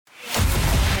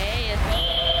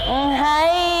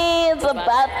Hi, it's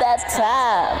about that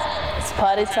time. It's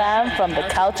party time from the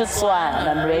Cultured Swine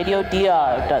on radiodr.co.za.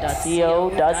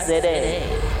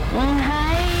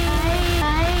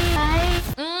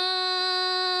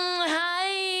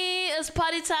 Hi, it's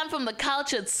party time from the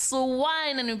Cultured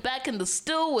Swine, and we're back in the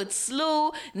stew with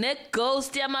Slew, Nick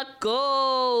Ghost, Yama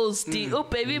Ghosty,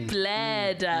 Baby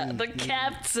Bladder, the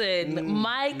captain,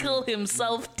 Michael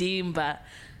himself, Dimba,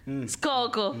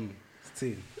 Skoko.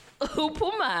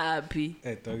 Uphuma happy.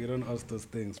 Hey, dog, you don't ask those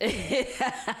things.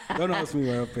 Don't ask me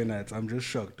where I've been at. I'm just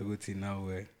shocked, Uguti. Now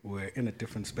we're in a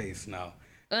different space now.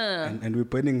 And we're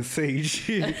burning sage.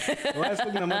 Why are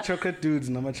speaking about chocolate dudes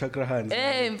and about chocolate hands?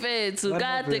 Hey, mfethu,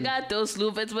 got those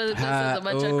loopets, but it's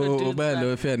about chocolate dudes.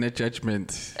 Oh, fair net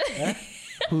judgment.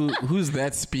 Who's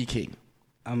that speaking?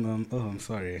 I'm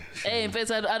sorry. Hey, in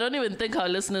fact, I don't even think our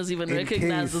listeners even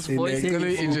recognize this voice. In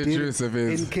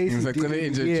case you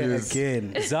didn't hear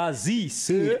again. Zazie,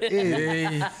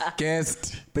 Hey,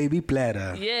 guest. Baby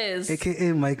Bladder. Yes.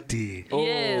 AKA Mike D.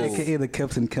 Yes. AKA the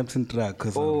Captain Drag,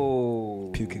 because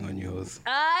I'm puking on yours.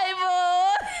 Ivo!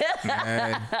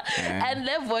 And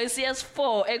that voice, he has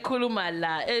 4. Ekuluma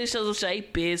la.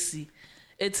 Besi.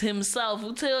 It's himself.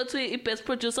 Who tell you best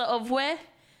producer of where?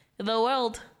 The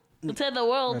world. Who tell the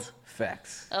world?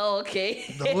 Facts. Oh, okay.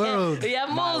 The world. Yeah,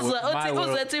 Moza. My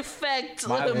world. Fact.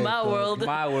 My world.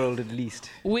 My world, at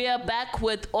least. We are back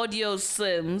with Audio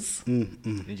Sims.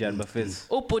 Njan Buffets.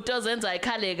 Uputo zenza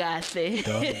ikhale kahle.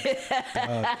 Dog.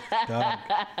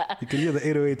 You can hear the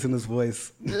 808s in his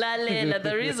voice. Lalela,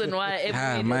 the reason why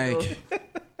Hi, Mike.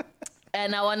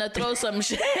 And I want to throw some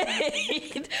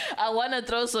shade.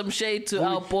 To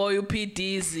our boy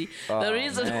UPDZ. The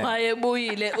reason why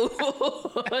ebuyile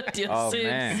Audio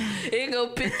Sims.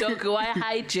 Ingo Pitok why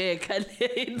hijack an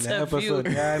interview.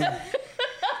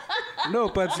 No,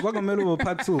 but Wagamelo will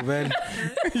part 2, man.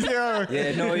 Yeah,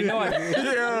 no, you know what?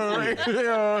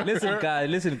 Listen,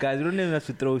 guys, you don't even have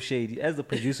to throw shade. As the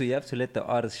producer, you have to let the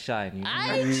artist shine. You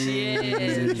know?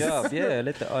 It's your job, yeah.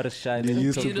 Let the artist shine. You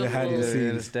used to behind the You scenes.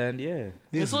 understand, yeah.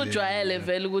 It's so dry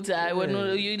level.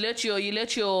 When you let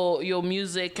your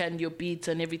music and your beats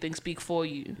and everything speak for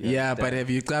you. Yeah, but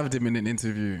have you carved him in an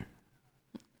interview?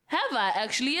 Have I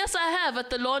actually? Yes, I have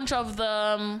at the launch of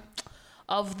the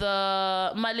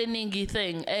Maliningi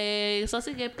thing.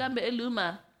 Sasike kambe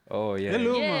eluma. Oh, yeah.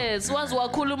 Yes, was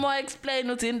wakhuluma explain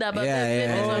uthi indaba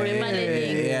Yeah.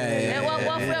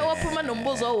 waphuma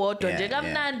nombuzo owodwa nje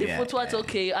kamnandi futhi wathi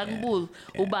okay angibuza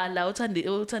ubala uthanda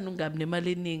ungami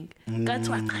nemali eningi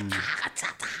kathiwa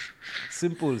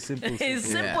Simple. It's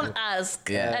simple ask.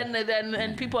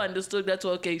 And people understood that.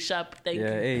 Okay, sharp. Thank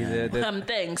you.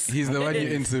 Thanks. He's the one you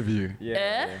interview.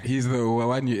 He's the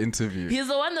one you interview. He's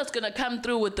the one that's gonna come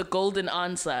through with the golden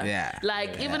answer. Yeah.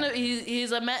 Even if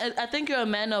he's a man, I think you're a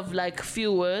man of like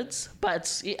few words, but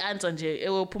he answer nje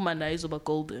ewopumana izoba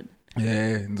golden.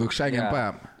 Yeah, nzokushaya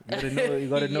ngempama. You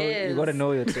gotta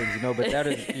know your things, you know. But that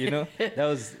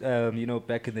was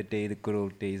back in the day, the good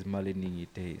old days, Maliningi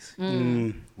days.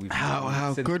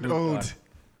 How good old.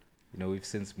 On. We've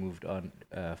since moved on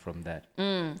from that.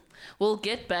 We'll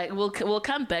get back. We'll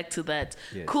come back to that.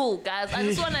 Yes. Cool, guys. I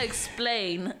just want to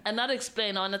I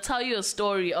want to tell you a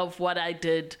story of what I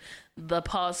did the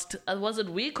past. Was it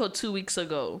week or 2 weeks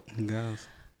ago? Yes.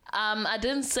 I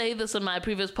didn't say this in my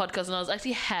previous podcast, and I was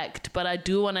actually hacked. But I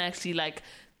do want to actually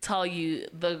tell you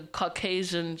the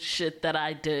Caucasian shit that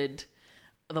I did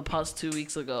the past 2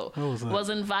 weeks ago. Was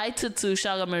invited to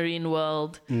Shaga Marine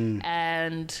World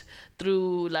and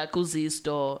through Uzi's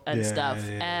store and stuff.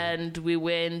 And we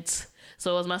went,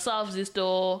 so it was myself,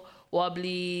 Z-Store,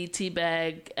 Wobbly,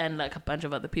 Teabag, and a bunch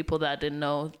of other people that I didn't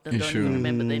know. I don't even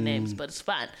remember their names, but it's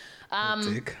fine.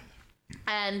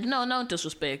 And no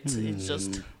disrespect. It's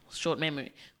just short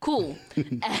memory. Cool.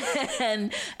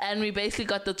 and we basically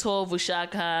got the tour of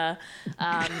Ushaka.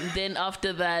 Then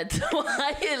after that,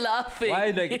 why are you laughing?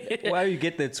 Why you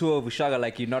get the tour of Ushaka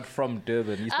like you're not from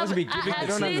Durban? You're supposed to be giving I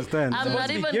don't understand. I'm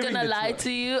not even gonna lie to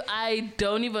you. I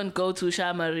don't even go to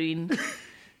Shamarine.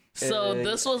 So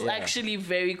this was actually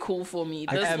very cool for me.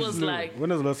 This was like... When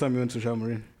was the last time you went to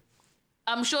Shamarine?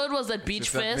 I'm sure it was at Beach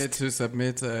Fest. To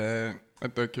submit a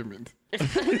document.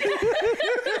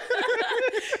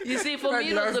 You see, for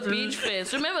me, it was the Beach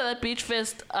Fest. Remember that Beach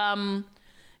Fest? The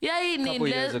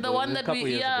one that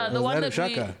we, the one that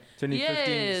we,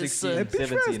 2015, 16,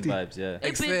 17 vibes, yeah.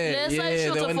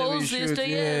 The one that we shoot,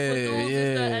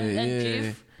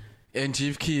 and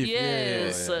Chief Keef.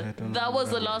 Yes. That was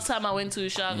the last time I went to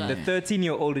Ushaga. The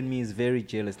 13-year-old in me is very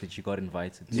jealous that you got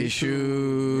invited.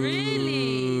 Really?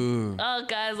 Oh,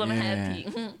 guys, I'm happy.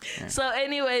 So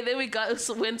anyway, then we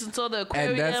went and saw the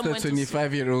aquarium. And that's the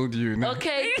 25-year-old you. No?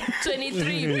 Okay,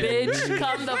 23, bitch.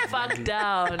 Calm the fuck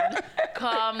down.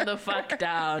 Calm the fuck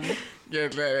down.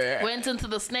 Yeah. Went into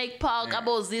the snake park.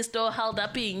 Abo Zisto held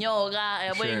up in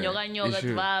yoga. Yoga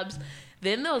vibes.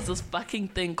 Then there was this fucking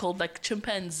thing called like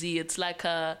chimpanzee. It's like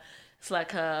a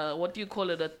what do you call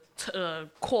it? A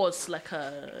course, like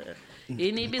a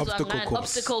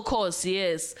obstacle course.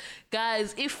 Yes,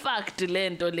 guys, if fact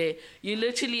lento le, you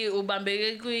literally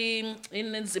ubambeke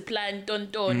in zipline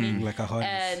tontoni like a harness.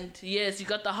 And yes, you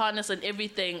got the harness and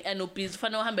everything, and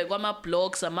ubizfana uhambe kwama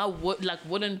blocks, like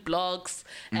wooden blocks,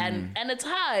 and it's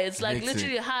high. It's like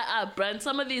literally high up, and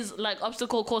some of these like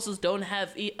obstacle courses don't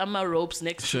have ropes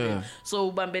next to them.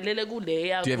 So ubambelele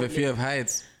kuleya. Do you have a fear of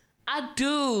heights? I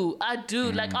do.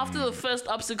 Like after the first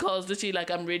obstacle, I was literally like,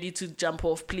 I'm ready to jump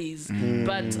off, please.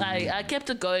 But I kept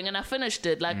it going and I finished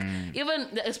it. Like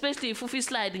even especially Fufi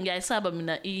sliding, I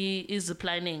is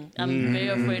planning. I'm very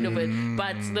afraid of it.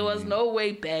 But there was no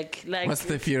way back. Like what's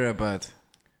the fear about?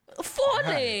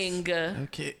 Falling.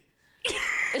 Okay.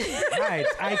 Height,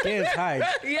 I guess height.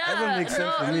 Yeah, doesn't make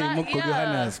sense for me.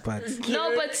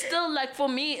 No, but still, like for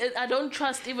me, I don't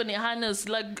trust even Johannes.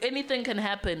 Like anything can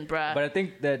happen, bruh. But I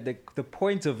think that the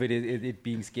point of it is it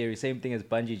being scary. Same thing as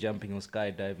bungee jumping or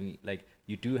skydiving. Like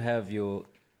you do have your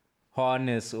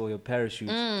harness or your parachute,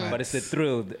 but it's the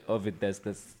thrill of it that's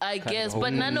I guess,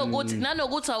 but nanoguthi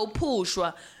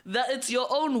awuphushwa. That it's your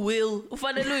own will.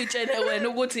 Ufanele uyitshele wena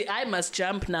ukuthi I must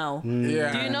jump now.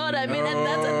 Yeah. Do you know what I mean? And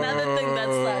that's another thing that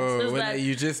sucks. Is that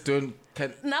you just don't.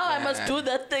 Now I must do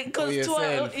that thing because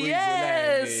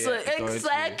yes,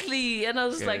 exactly. And I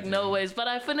was like, no ways. But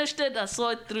I finished it. I saw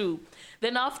it through.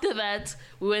 Then after that,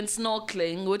 we went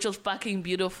snorkeling, which was fucking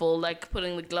beautiful. Like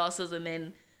putting the glasses and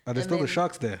then. Are there still the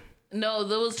sharks there? No,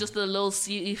 there was just the little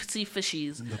sea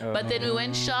fishies. But then we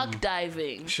went shark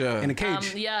diving. Sure. In a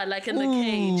cage? Yeah, like in the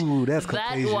cage. That's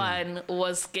that Caucasian. one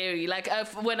was scary. Like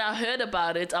when I heard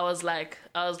about it, I was like,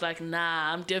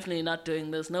 nah, I'm definitely not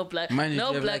doing this. No black man.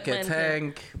 No black like man. A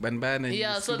tank, banana.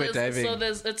 Yeah, so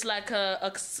there's it's like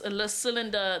a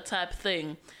cylinder type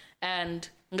thing, and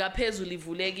ngaphezulu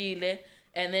ivulekile,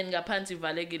 and then ngaphansi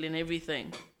ivalekile and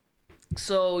everything.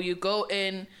 So you go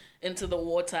into the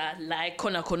water like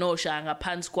khona khonosha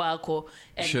ngaphansi kwakho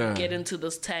and you get into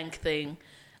this tank thing.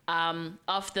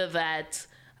 After that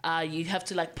you have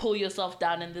to like pull yourself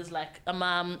down and there's like like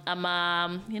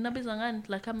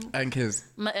anchors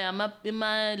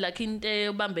like inte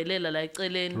ubambelela like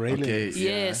eceleni railing.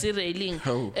 yes railing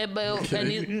and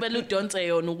beludonse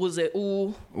yona ukuze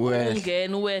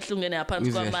ungene uwehle ungene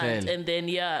ngaphansi kwamanzi and then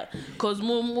cause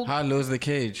how low is the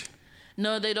cage?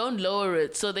 No, they don't lower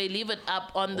it, so they leave it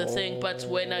up on the thing. But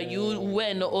when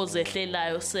ozehlela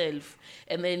yourself,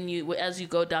 and then as you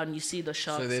go down, you see the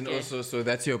sharks. So then so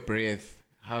that's your breath.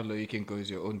 How low you can go is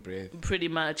your own breath. Pretty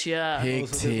much, yeah.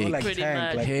 Hectic. Pretty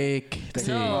much.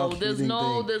 No, there's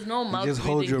no mouth. You just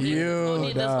hold your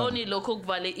breath. There's only local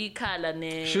vale ikala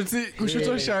ne. Should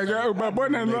shanga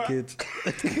ubabona no.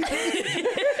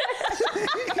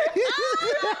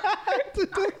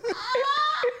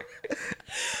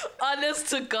 Honest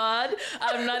to God,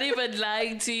 I'm not even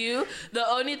lying to you. The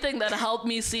only thing that helped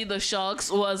me see the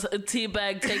sharks was a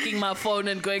teabag taking my phone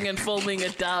and going and filming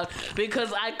it down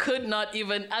because I could not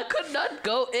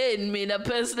go in, Mina,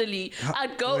 personally.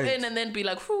 I'd go in and then be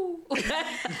like, whoo.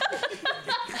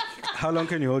 How long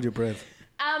can you hold your breath?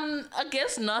 I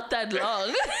guess not that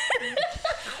long.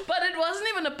 But it wasn't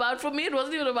even about, for me, it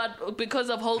wasn't even about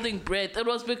because of holding breath. It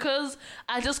was because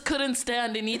I just couldn't stay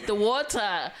underneath the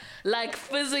water. Like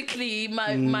physically,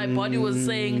 my body was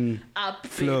saying up,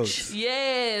 bitch.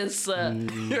 Yes. So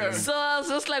I was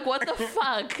just like, what the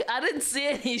fuck? I didn't see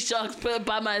any sharks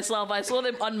by myself. I saw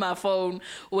them on my phone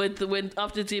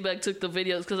after T-Bag took the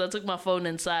videos because I took my phone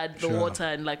inside the water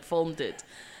and like filmed it.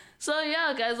 So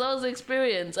yeah, guys, that was the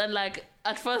experience. And like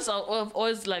at first, I've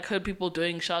always like heard people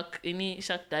doing shark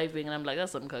diving, and I'm like,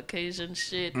 that's some Caucasian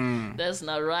shit. That's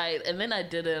not right. And then I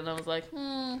did it, and I was like,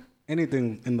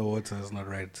 Anything in the water is not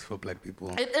right for black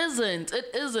people. It isn't.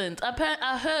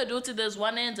 I heard there's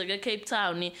one end like Cape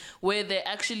Town where they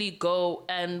actually go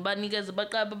and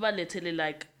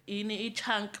like in each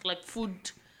chunk like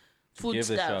food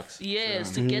stuff.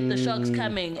 Yes, to get the sharks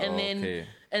coming, and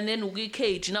then ugi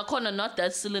cage. Now, not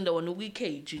that cylinder one, ugi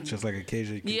cage. It's just like a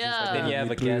cage. Yeah. Then you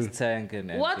have a gas tank and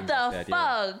what the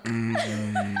fuck?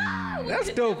 That's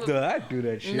dope though. I'd do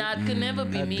that shit. Nah, it could never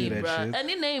be me, bruh. And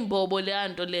in name Bobo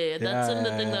Leandro Le. That's in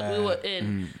the thing that we were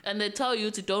in. And they tell you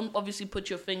to don't obviously put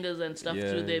your fingers and stuff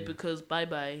through there because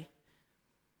bye.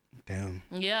 Damn.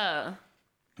 Yeah.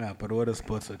 Yeah, but water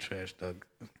sports are trash, dog.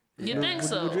 You think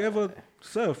so? Would you ever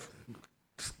surf?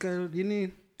 You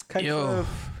need kite surf.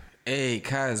 Hey,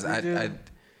 cuz I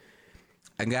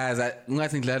guys, I just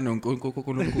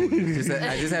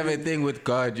have a thing with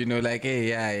God, you know, like, hey,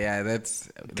 yeah, that's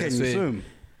Can you swim?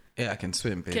 Yeah, I can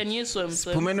swim, bitch. Can you swim?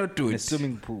 A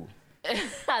swimming pool.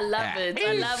 I love it.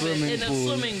 I love it. In a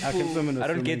swimming I can pool. swim in a I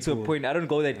don't get to swimming a point. I don't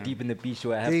go that deep in the beach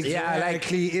where I have to.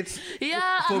 Exactly. It's Yeah,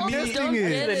 For I me, almost the don't thing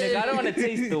get is- it. I don't want to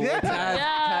taste the water.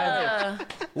 Yeah.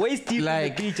 Waist deep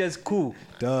Like- in the beach is cool.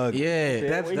 dog.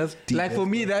 Yeah. That's deep. Like for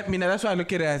me, that's why I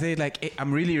look at it. I say like, hey,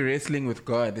 I'm really wrestling with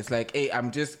God. It's like, hey, I'm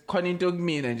just conning to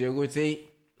me, and you would say,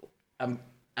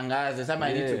 there's something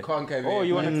I need to conquer. Oh,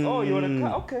 you want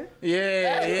to? Okay.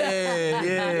 Yeah.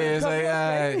 It's like,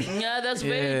 Yeah, that's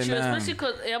very Yeah, true. nah. Especially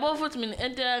because yabo futhi mina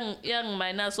into yang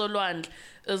mina solwandle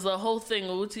is the whole thing.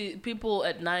 ukuthi people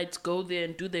at night go there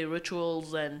and do their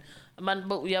rituals and man,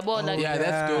 but yabo like yeah,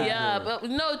 that's dope. yeah, but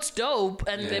no, it's dope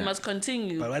and they Yeah. must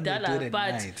continue. But why they do it at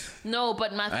night? No,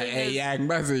 but my thing is yeah,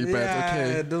 but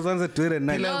okay. Those ones that do it at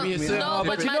night. no, me a certain no,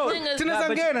 but different- my thing is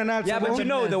Yeah, but you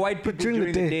know the white people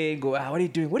during the day go, what are you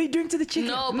doing? What are you doing to the chicken?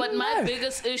 no, but my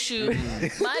biggest issue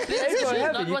is not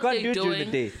You what can't they're do it during the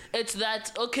doing. day. It's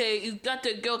that okay, you got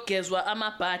to go guess I'm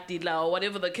a party la or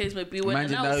whatever the case may be. When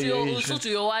Manje now now see you're you Asian. to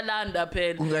your Walanda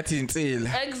pen. Exactly.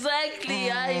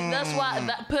 That's why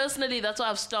personally that's why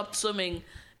I've stopped swimming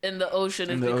in the ocean.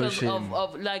 It's In the because ocean.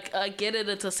 of like I get it,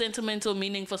 it's a sentimental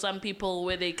meaning for some people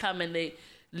where they come and they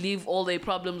leave all their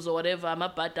problems or whatever. I'm a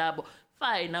badabo.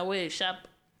 Fine, away, sharp.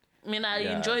 I mean I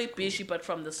enjoy fishy but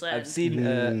from the sand. I've seen.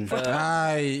 I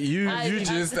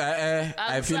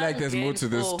feel like there's more to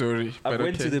this story. I But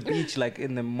went okay. to the beach like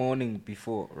in the morning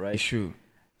before, right? Sure.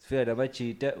 It's fair.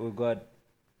 We got.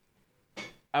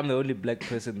 I'm the only black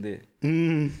person there.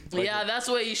 Yeah, that's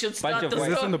where you should start Bunch the of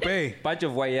white- It's in the story. bay. Bunch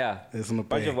of white, yeah. It's in the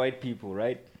Bunch bay. of white people,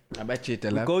 right? I bet you We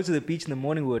go to the beach in the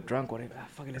morning. We were drunk, whatever.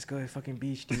 Fuck it, let's go to the fucking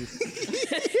beach, dude.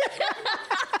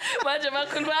 Bunch of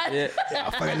Akulwa. Yeah.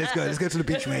 Fuck it, let's go to the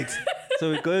beach, mate.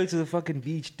 So we go to the fucking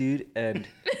beach, dude, and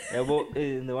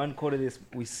in the one corner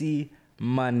we see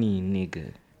money,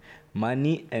 nigga.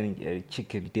 Money and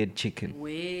chicken, dead chicken,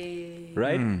 Way.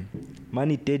 right?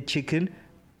 Money, dead chicken.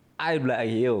 I'm like,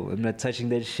 yo, I'm not touching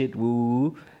that shit.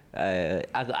 Woo.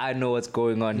 I know what's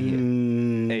going on here.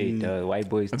 Hey, the white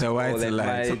boys. The whites are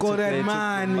like, took all that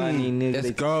money. nigga. Let's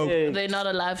They- go. Yeah. They're not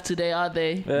alive today, are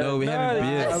they? No, we haven't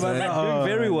they're beers, doing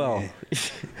very well.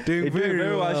 Doing They're doing very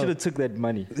very well. I well. should have took that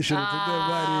money. You should have took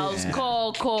that money.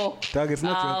 Cool. Dog, it's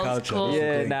not your culture. cool. That's the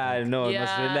Yeah, thing. no, I must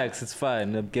Yeah. relax. It's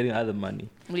fine. I'm getting other money.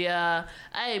 Yeah.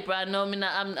 Hey, bro, no,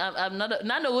 I'm not.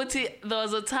 There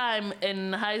was a time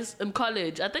in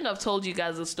college. I think I've told you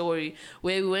guys a story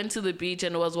where we went to the beach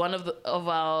and it was one of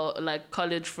our like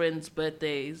college friends'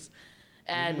 birthdays,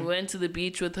 and we went to the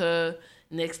beach with her.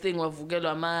 Next thing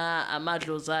wavukelwa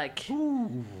amadlo zakhe.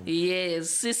 Yes,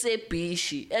 sise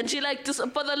bishi. And she like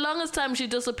for the longest time she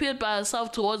disappeared by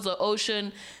herself towards the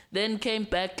ocean, then came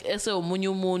back as a omunye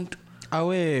umuntu.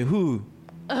 Away, who?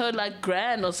 Her like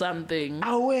gran or something.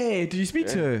 Away, did you speak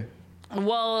to her?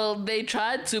 Well, they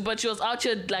tried to, but she was out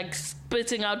here like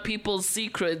spitting out people's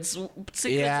secrets. Yeah, is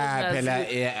Pella,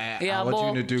 nasty. yeah. What you but-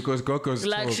 gonna do? Because Goko's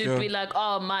Like talk, she'd yo. be like,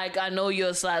 "Oh, Mike, I know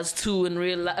you're size 2 in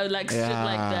real life," like shit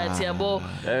like that. Yeah, but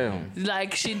Damn.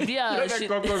 like she Shit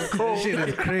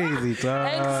is crazy,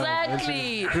 dog.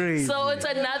 exactly. crazy. So it's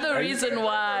another reason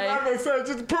why.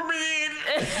 Just put me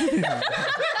in.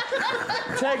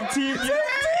 Tag team.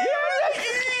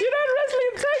 You're not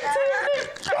wrestling tag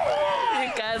team. You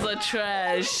guys are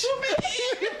trash.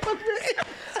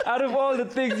 Out of all the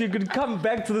things you could come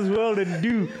back to this world and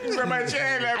do, I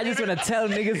just want to tell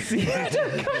niggas.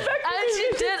 And she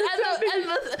did, and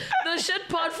the shit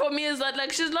part for me is that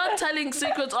like she's not telling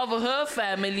secrets of her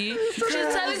family. She's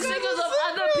telling secrets of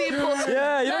other people.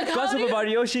 Yeah, you Like, don't how gossip do you- about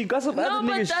Yoshi, gossip No, other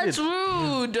but niggas that's shit.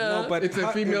 rude. No, but It's a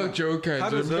how- female joker. How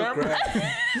does her Remember? grand?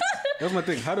 That's my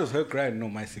thing. How does her grand know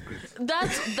my secrets?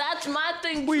 That's my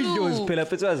thing Windows, too. phela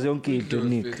phethe wazi yonke into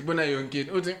Nick. Bona yonke.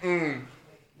 Uthi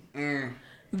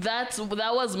That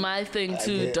was my thing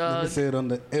too, Let me dog. say it on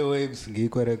the airwaves.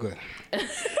 Ngiyikwerekwe.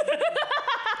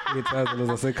 Ngithaza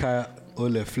zasekhaya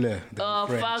ole flair. Oh,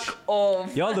 fuck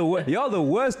off. Y'all the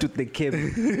worst with the Kim.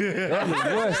 Y'all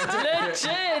the worst.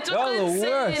 Legit. You Y'all could the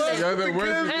say worst. it. you're the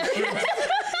worst.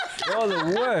 Y'all the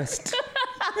worst.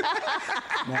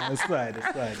 Nah, it's fine.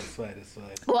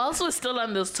 Whilst we're still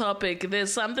on this topic,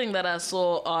 there's something that I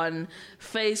saw on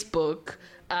Facebook.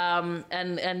 And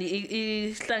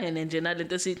ihlangene nje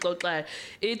nalento esixoxayo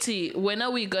ithi when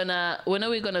are we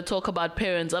gonna talk about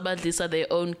parents abadlisa their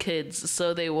own kids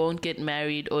so they won't get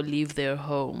married or leave their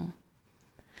home.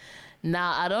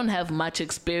 Now, I don't have much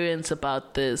experience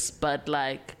about this, but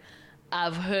like,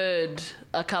 I've heard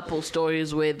a couple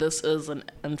stories where this is,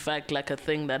 in fact, like a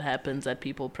thing that happens that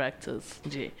people practice.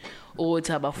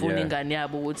 Ukuthi abafuna ingane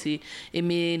yabo ukuthi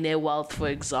imine wealth, for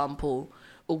example,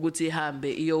 ukuthi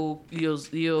hambe iyo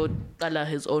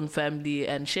his own family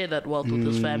and share that wealth with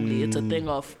his family. It's a thing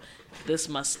of this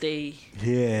must stay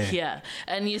here.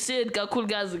 And you see it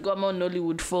kakhulukazi on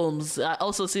Nollywood films. I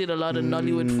also see it a lot in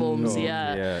Nollywood films.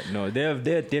 No,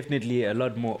 they're definitely a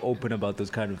lot more open about those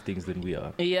kind of things than we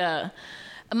are. Yeah.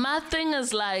 My thing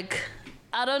is like,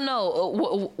 I don't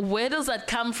know, where does that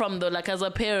come from though? Like as a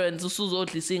parent,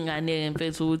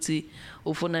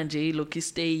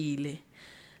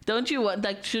 don't you want,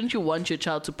 like, shouldn't you want your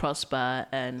child to prosper?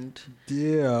 And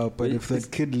yeah, but if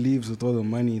that kid leaves with all the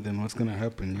money, then what's gonna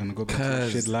happen? You're gonna go back to your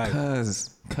shit life.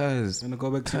 You're gonna go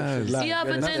back to your shit life. Yeah,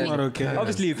 but that's then not okay.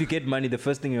 Obviously, if you get money, the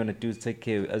first thing you want to do is take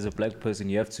care. As a black person,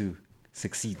 you have to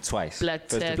succeed twice. Black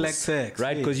tax,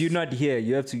 right? Because you're not here.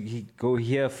 You have to go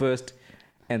here first,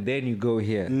 and then you go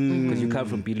here because you come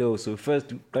from below. So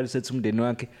first, you gotta set some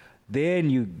denwake. Then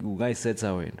you guys set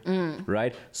our in,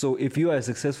 right? So if you are a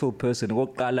successful person,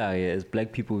 as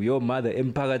black people, your mother,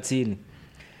 Mpagatin,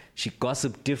 she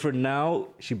gossip different now.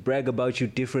 She brag about you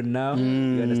different now.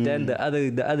 You understand? The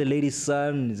other lady's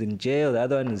son is in jail. The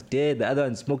other one is dead. The other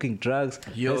one is smoking drugs.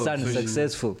 Her son is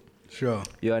successful. Sure.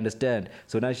 You understand?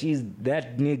 So now she's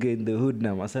that nigga in the hood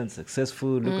now. My son's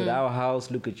successful. Look at our house.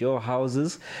 Look at your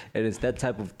houses. And it's that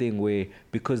type of thing where,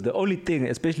 because the only thing,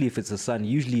 especially if it's a son,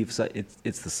 usually if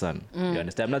it's the son. You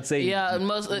understand? I'm not saying... Yeah,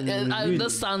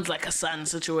 this sounds like a son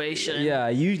situation. Yeah,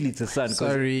 usually it's a son.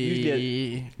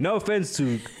 Sorry. No offense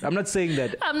to... I'm not saying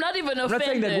that... I'm not even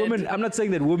offended. I'm not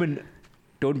saying that women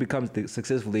don't become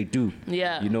successful. They do.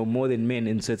 Yeah. You know, more than men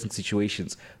in certain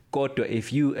situations. Koto,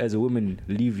 if you as a woman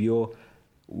leave your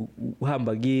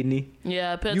hambagini, you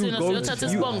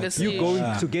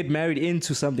going to get married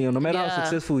into something, no matter how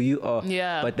successful you are.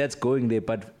 Yeah. But that's going there.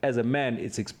 But as a man,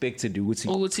 it's expected you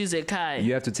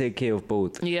have to take care of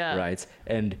both. Yeah. Right.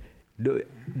 And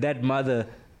that mother,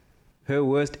 her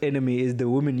worst enemy is the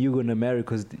woman you're gonna marry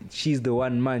because she's the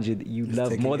one man you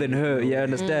love more than her. You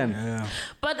understand? Yeah.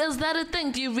 But is that a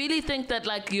thing? Do you really think that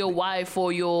like your wife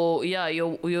or your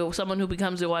someone who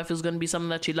becomes your wife is gonna be someone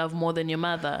that you love more than your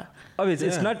mother? Obviously,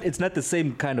 it's not the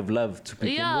same kind of love to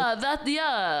begin with.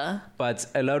 But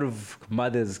a lot of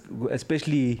mothers,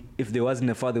 especially if there wasn't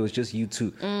a father, it was just you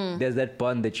two. There's that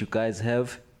bond that you guys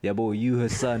have. Yeah, boy, you her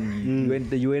son.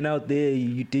 You went out there.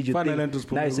 You did your thing.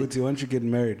 Nice. Once you get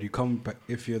married, you come back.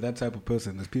 If you're that type of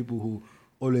person, there's people who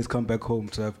always come back home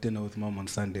to have dinner with mom on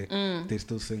Sunday. They're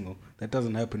still single. That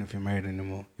doesn't happen if you're married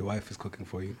anymore. Your wife is cooking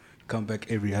for you. You come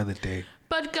back every other day.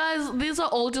 But guys, these are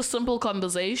all just simple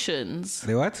conversations.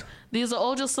 They what? These are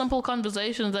all just simple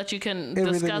conversations that you can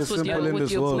discuss with your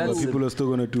world, but people are still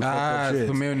gonna do fucked up shit.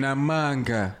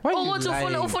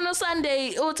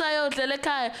 Sunday,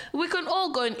 we can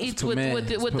all go and eat with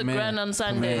the gran on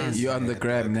Sundays. You're on the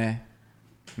gram, ne?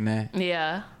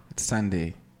 Yeah. It's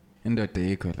Sunday.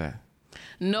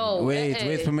 No.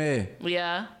 Wait for me.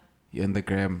 Yeah. You're on the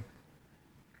gram.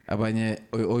 Abanye,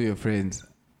 all your friends,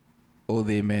 all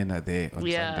the men are there on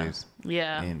Sundays.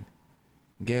 Yeah. And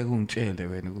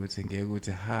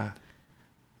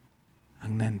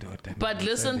but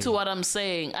listen to what I'm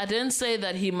saying. I didn't say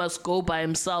that he must go by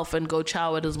himself and go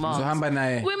chow at his mom.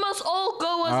 We must all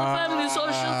go as a family.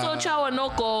 So chow no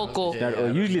go.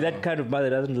 Usually that kind of mother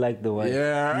doesn't like the wife.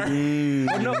 Yeah.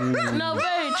 No,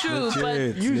 very true.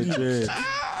 But usually.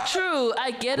 True,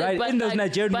 I get it, but,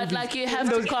 like you have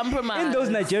to compromise. In those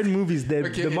Nigerian movies,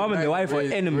 the mom and the wife are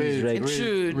enemies, right?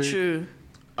 True.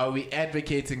 Are we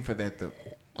advocating for that though?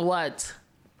 What?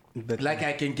 Like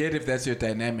I can get if that's your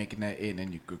dynamic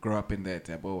and you could grow up in that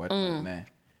type of what?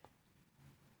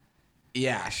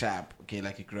 Yeah, sharp. Okay,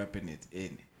 like you grew up in it.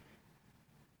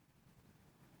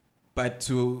 But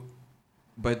to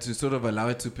sort of allow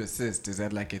it to persist, is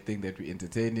that like a thing that we're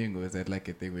entertaining, or is that like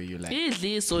a thing where you like?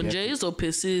 Persist.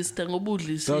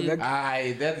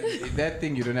 That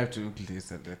thing you don't have to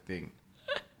listen that thing.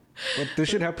 But this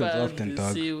shit happens often,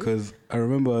 dog. Because I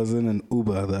remember I was in an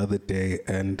Uber the other day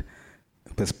and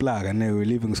plug, and then we're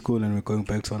leaving school and we're going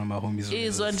back to one of my homies.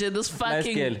 This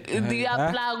fucking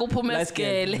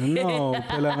No,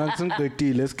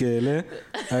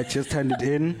 I just handed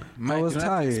in. I was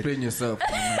tired. Explain yourself.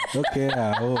 Okay,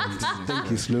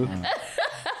 thank you, Slow.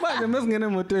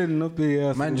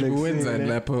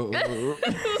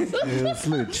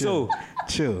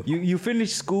 Chill. You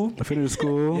finished school. I finished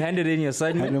school. You handed in your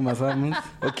assignment. Handed my assignments.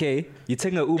 Okay, you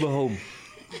take an Uber home.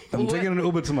 I'm taking an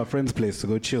Uber to my friend's place to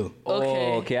go chill.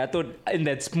 Okay. okay. I thought in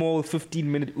that small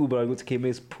 15-minute Uber, I go to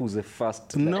KMS Pooza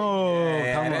fast. No,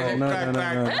 come on,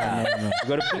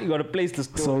 no. You gotta place the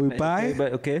store. So we buy.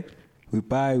 Okay. We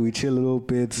buy, we chill a little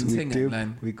bit, we Mthengan, dip,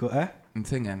 Lion. we go,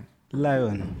 Mthengan.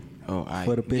 Lion. Oh, I.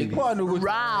 For the baby.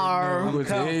 Rawr.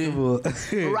 Comfortable.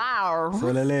 Rawr. So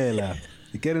Lalela,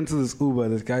 you get into this Uber,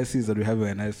 this guy sees that we're having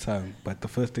a nice time, but the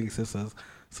first thing he says is,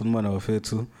 someone I refer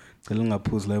to, Kalunga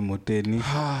Pooz like Moteni,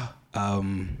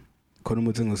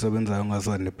 Konomuting Usabenza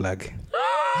Angazan the plug.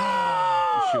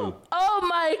 Sure. Oh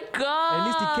my god. At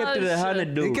least he kept it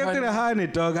 100 though. He kept it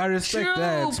 100, dog. I respect True,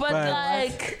 that. but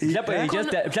like No,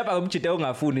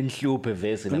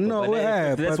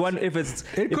 yeah, that's but one. If it's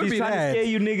it if could he's be trying that. to scare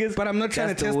you niggas, But I'm not trying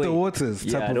to that's test way. the waters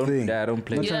type of thing. Yeah, don't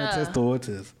play. I'm not trying to test the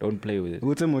waters. Don't play with it.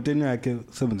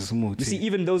 You see,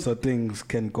 even those- so things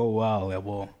can go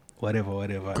well,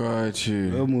 whatever. Got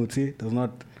you. Muti does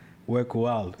not work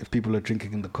well if people are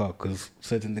drinking in the car because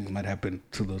certain things might happen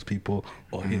to those people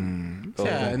or him. So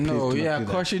Yeah, please no, do not yeah, do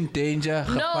that. caution, danger.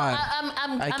 no, Khafan.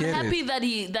 I'm I get happy it.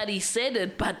 that he said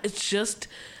it, but it's just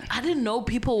I didn't know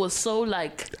people were so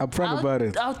like Upfront about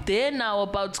it. out there now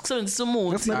about That's not even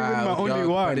my only dog,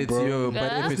 one, but it's bro. your, but Yeah?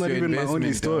 if That's it's not your even my only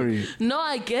investment, dog. story. No,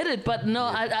 I get it, but no,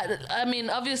 I mean,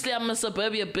 obviously I'm a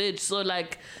suburbia bitch, so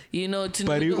like, you know, to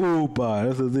But he Uber,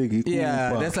 that's the thing. He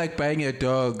Yeah, Uber. that's like buying a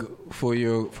dog for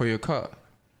your car.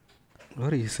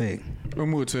 What are you saying? Like Oh,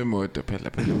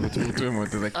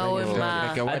 buying ma.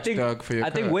 like a I watchdog for your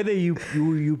car. think whether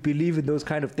you believe in those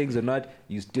kind of things or not,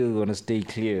 you still gonna stay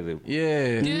clear.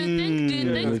 Yeah. Do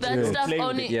you think that legit. stuff Play with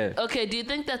only it, yeah. okay? Do you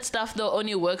think that stuff though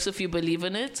only works if you believe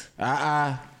in it,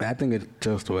 I think it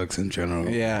just works in general.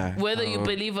 Yeah. whether you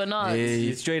believe or not?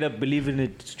 You straight up believe in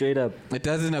it. Straight up. It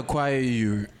doesn't acquire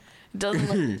you.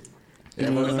 Doesn't Yeah,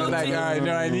 but it's not like,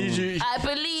 no, I need you. I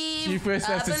believe? She first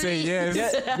has to say yes.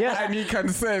 Yeah. I need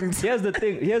consent. Here's the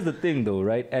thing though,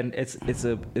 right? And it's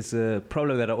a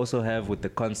problem that I also have with the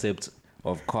concept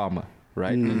of karma,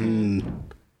 right?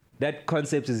 That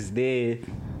concept is there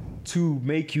to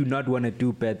make you not want to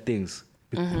do bad things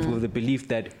with the belief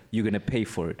that you're gonna pay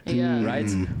for it, Yeah. right?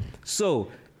 So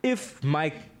if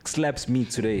Mike slaps me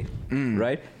today,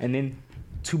 right, and then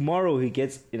tomorrow he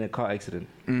gets in a car accident,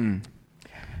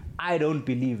 I don't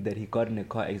believe that he got in a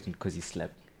car accident because he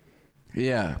slapped me.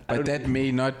 Yeah, but that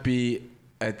may not be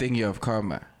a thingy of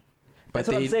karma. But That's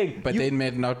what I'm saying. But they may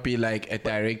not be like a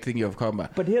direct thingy of karma.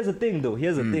 But here's the thing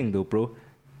though, bro.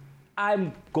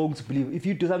 I'm going to believe if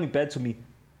you do something bad to me,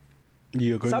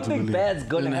 You're going to something believe. bad's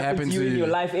gonna happen to you in your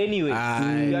life anyway.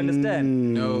 You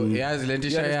understand? No, yes, You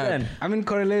Lenty understand? I mean,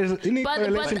 correlation. But I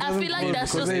correlation feel like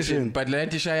that's just- causation. But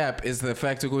Lenty Shayap is the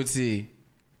fact to go see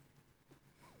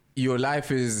your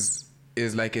life is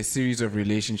like a series of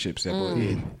relationships,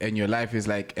 and your life is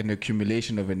like an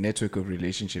accumulation of a network of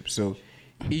relationships. So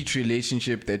each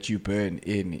relationship that you burn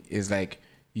in is like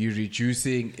you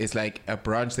reducing. It's like a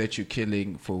branch that you're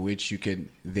killing for which you can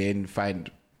then find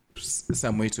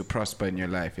some way to prosper in your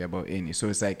life. So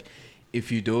it's like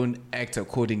if you don't act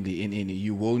accordingly in any,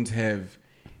 you won't have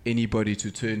anybody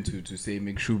to turn to say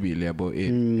make shubi about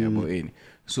in.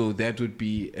 So that would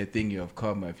be a thing of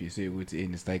karma if you say what's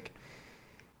in. It's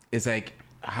like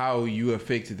how you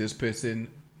affect this person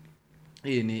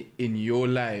in your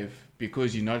life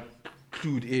because you're not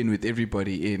clued in with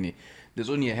everybody in it. There's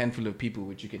only a handful of people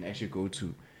which you can actually go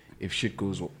to if shit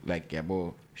goes like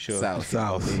south.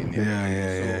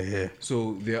 Yeah.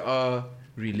 So there are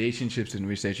relationships in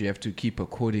which that you have to keep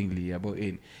accordingly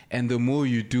and the more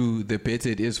you do, the better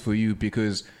it is for you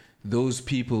because those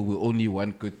people will only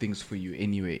want good things for you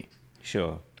anyway.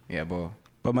 Sure. Yeah, bro.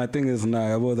 But my thing is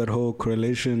now about that whole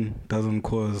correlation doesn't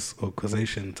cause or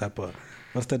causation type of.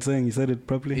 What's that saying? You said it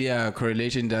properly? Yeah,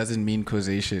 correlation doesn't mean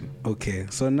causation. Okay,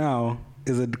 so now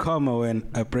is it karma when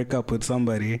I break up with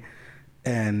somebody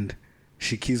and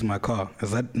she keys my car?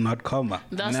 Is that not karma?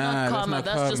 That's Nah, not that's karma. not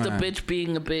That's just a karma. bitch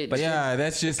being a bitch. But yeah,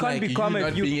 that's just can't like be you karma if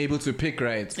not you- being able to pick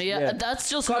right. Yeah, that's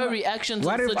just her reaction to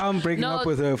What the if I'm breaking no, up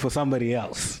with her for somebody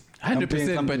else? I'm doing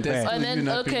 100%, something but that's bad. And still then, you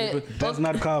not being okay, able- That's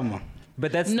not karma.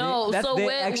 But that's no, that's so their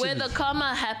where actions. the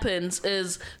karma happens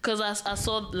is because I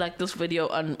saw like this video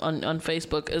on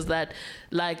Facebook is that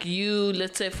like you,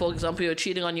 let's say for example you're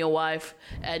cheating on your wife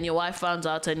and your wife finds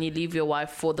out and you leave your wife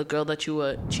for the girl that you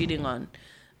were cheating on.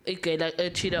 Okay, like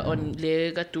a cheater on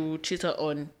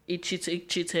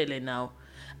cheater now.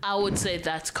 I would say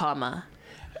that's karma.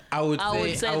 I would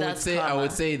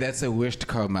say that's a wished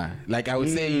karma. Like I would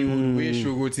say you would wish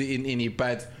you would see in any,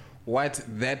 but what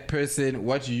that person,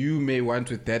 what you may want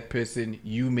with that person,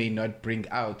 you may not bring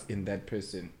out in that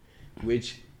person,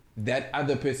 which that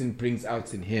other person brings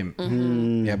out in him.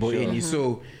 Yeah, but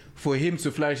so for him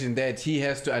to flourish in that, he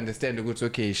has to understand that it's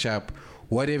okay, sharp.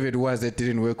 Whatever it was that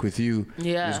didn't work with you,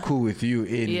 is cool with you.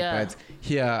 But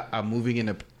here I'm moving in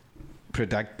a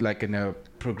in a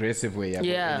progressive way.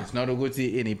 Yeah. It's not a good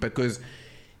thing because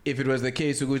if it was the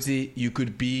case, you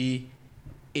could be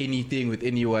anything with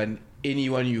anyone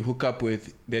you hook up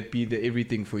with, that be the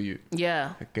everything for you.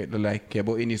 Yeah.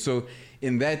 Okay, so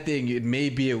in that thing, it may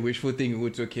be a wishful thing.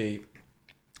 It's okay,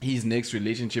 his next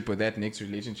relationship or that next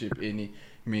relationship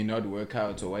may not work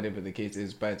out or whatever the case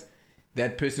is, but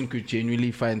that person could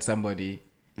genuinely find somebody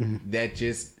that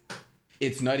just,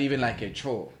 it's not even like a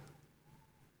chore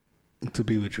to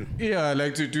be with you. Yeah,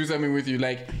 like to do something with you.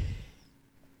 Like,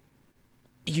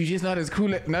 you're just not as cool.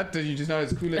 Not that you're just not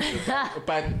as cool as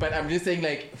but I'm just saying,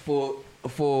 like, for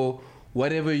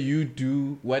whatever you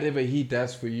do, whatever he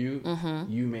does for you,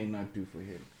 you may not do for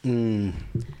him.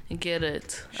 I get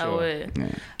it. Sure. Yeah.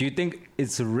 Do you think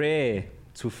it's rare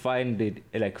to find it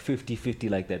like 50-50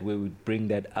 like that, where we bring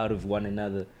that out of one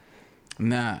another?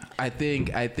 Nah, I think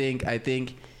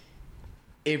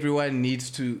everyone needs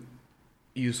to,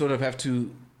 you sort of have to,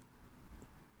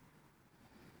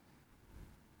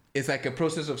 it's like a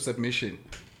process of submission.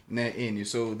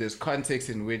 So there's context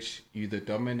in which you're the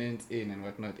dominant in and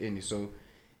whatnot in. So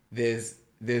there's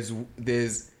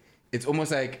it's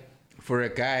almost like for a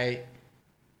guy,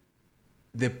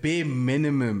 the bare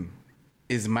minimum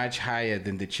is much higher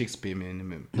than the chick's bare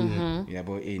minimum.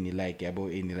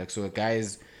 So a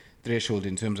guy's threshold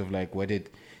in terms of like what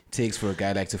it takes for a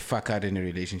guy like to fuck out in a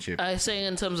relationship. Are you saying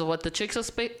in terms of what the chicks are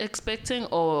expecting,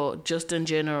 or just in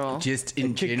general? Just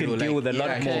in general, can deal with a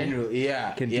lot more.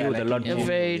 Can deal with a lot more.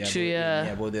 Very true.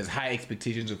 Yeah, but there's high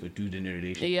expectations of a dude in a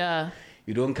relationship. Yeah,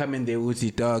 you don't come in there with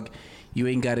your dog. You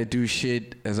ain't gotta do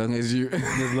shit as long as you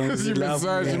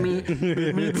massage me.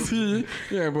 The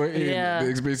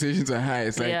expectations are high.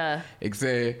 It's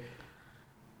like,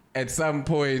 at some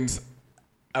point,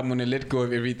 I'm gonna let go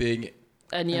of everything.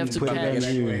 And you have to catch.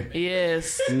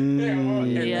 Yes.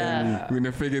 We're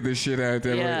gonna figure this shit out.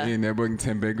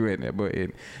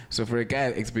 So for a guy,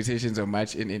 expectations are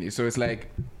much in. So it's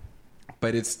like,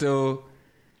 but it's still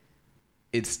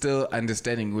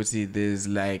understanding. There's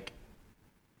like,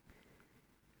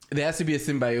 there has to be a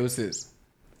symbiosis.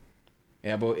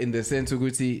 Yeah, but in the sense of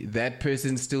that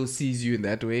person still sees you in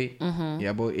that way.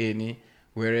 Yeah, but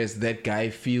whereas that guy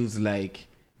feels like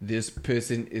this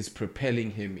person is propelling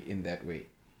him in that way.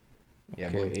 Yeah,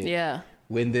 but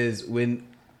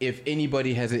if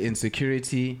anybody has an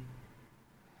insecurity,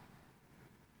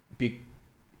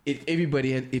 if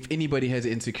anybody has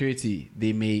an insecurity,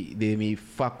 they may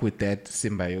fuck with that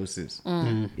symbiosis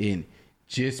in,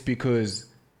 just because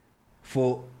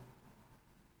for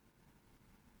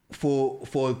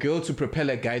a girl to propel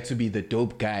a guy to be the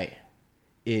dope guy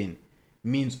in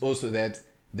means also that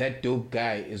dope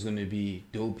guy is going to be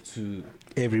dope to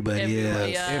everybody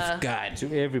else. Yeah. God.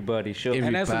 To everybody, sure.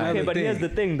 Everybody. And that's okay, but here's the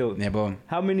thing though.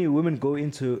 How many women go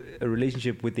into a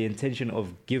relationship with the intention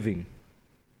of giving?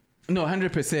 No,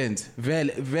 100%.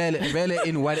 Vele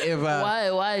in whatever.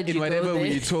 Why in whatever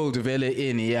we told Vele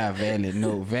in, Vele.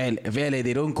 No, Vele,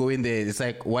 they don't go in there. It's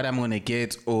like what I'm gonna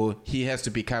get, or he has to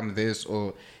become this,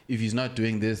 or if he's not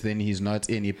doing this, then he's not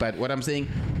in it. But what I'm saying,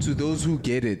 to those who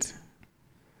get it,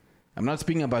 I'm not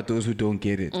speaking about those who don't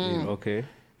get it. Okay.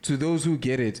 To those who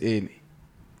get it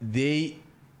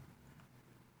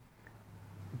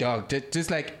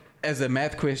just like as a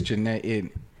math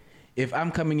question if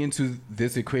I'm coming into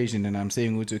this equation and I'm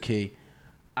saying it's okay,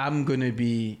 I'm gonna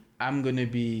be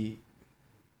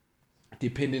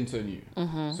dependent on you.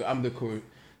 So I'm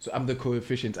the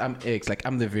coefficient. I'm X, like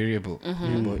I'm the variable.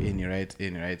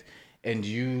 Right? And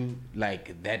you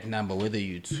like that number, whether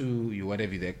you 2, you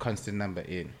whatever, that constant number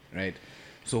in, right?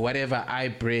 So whatever I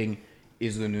bring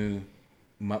is going to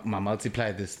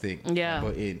multiply this thing. Yeah.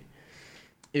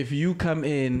 If you come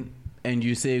in and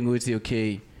you're saying,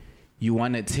 okay, you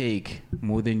want to take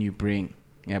more than you bring,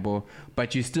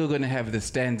 but you're still going to have the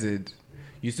standard.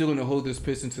 You're still going to hold this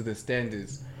person to the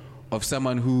standards of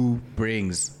someone who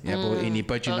brings,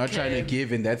 but you're not trying to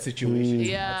give in that situation.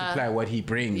 Multiply what he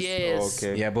brings. Yes.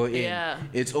 Okay.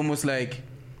 It's almost like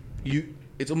you.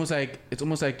 It's almost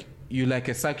like you like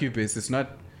a succubus. It's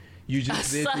not. You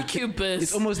just a succubus.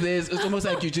 It's almost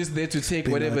like you're just there to take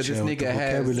whatever this nigga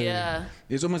has. Yeah.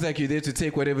 It's almost like you're there to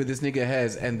take whatever this nigga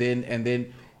has, and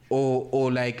then,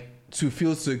 or like to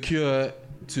feel secure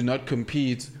to not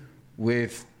compete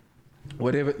with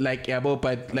whatever. Like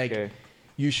but like. Okay.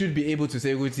 You should be able to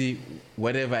say,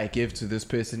 whatever I give to this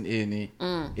person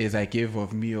is I give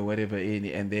of me or whatever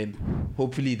and then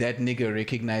hopefully that nigga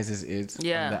recognizes it on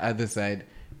the other side,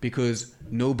 because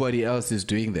nobody else is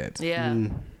doing that. Yeah.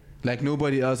 Like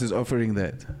nobody else is offering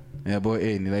that. Yeah,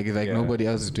 boy. Like nobody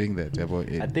else is doing that. Yeah,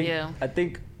 boy. I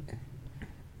think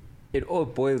it all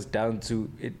boils down to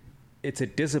it. It's a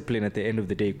discipline at the end of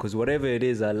the day, because whatever it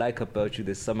is I like about you,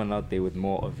 there's someone out there with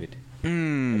more of it.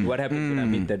 And what happens when I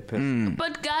meet that person?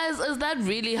 But guys, is that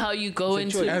really how you go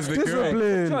It's a into choice. As the girl.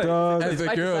 Discipline, dog. As the If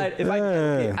I girl. decide,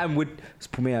 okay, I'm with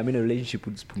Spume, I'm in a relationship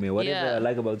with Spume, whatever Yeah. I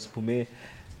like about Spume,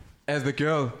 As the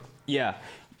girl. yeah,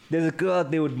 there's a girl out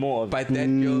there with more of it.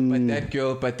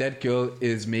 But that girl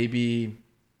is maybe.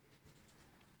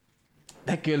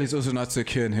 That girl is also not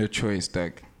secure in her choice,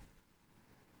 Doug.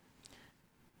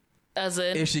 as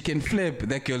in If she can flip,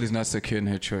 that girl is not secure in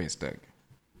her choice, Doug.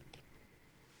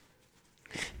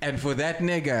 And for that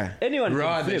nigga, Anyone can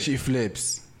rather flip. she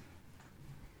flips.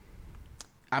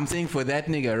 I'm saying for that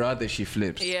nigga, rather she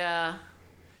flips. yeah.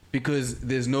 Because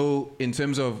there's no, in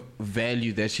terms of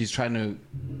value that she's trying to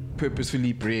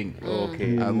purposefully bring.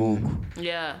 Okay.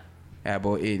 Yeah.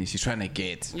 About in, she's trying to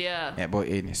get. Yeah. About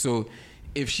in. So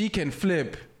if she can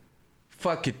flip,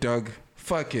 fuck it, dog.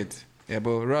 Fuck it.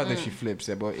 But rather she flips.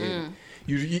 About in.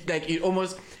 You like it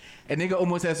almost. A nigga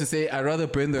almost has to say, I'd rather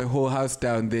burn the whole house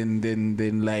down than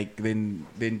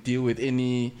deal with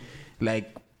any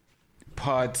like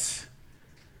parts.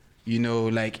 You know,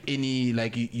 like any,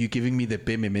 like you giving me the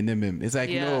bare minimum. It's like,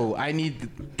 Yeah. no, I need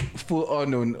full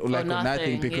on like on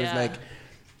nothing, because yeah. like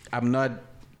I'm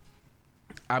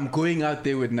going out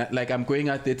there with I'm going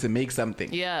out there to make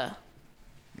something. Yeah.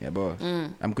 Yeah, bro.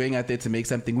 I'm going out there to make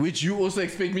something, which you also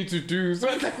expect me to do. So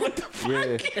it's like, what the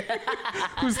fuck?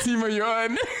 Whose team are you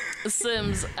on?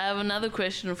 Sims, I have another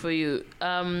question for you.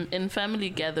 In family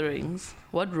gatherings,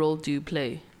 what role do you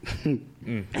play?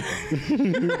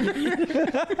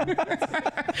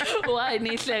 Why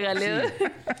nihleka le?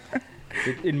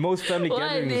 In most family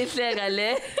Why gatherings, nihleka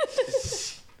le?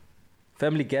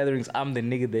 I'm the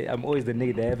nigga I'm always the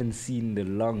nigga they haven't seen the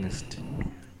longest.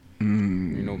 You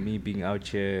know, me being out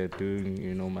here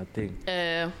doing, my thing.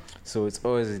 So it's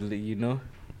always, like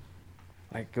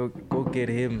go get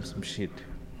him some shit.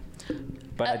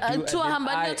 But I do.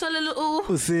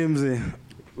 Usimzi.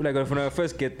 Like when I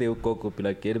first get there, Coco be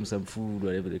like, get him some food,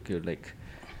 whatever they could. Like,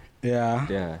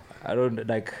 Yeah. I don't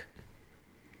like.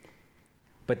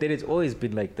 But then it's always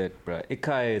been like that, bruh.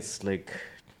 Ikai, it's like,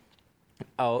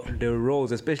 the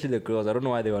roles, especially the girls. I don't know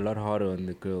why they were a lot harder on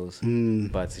the girls.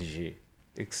 But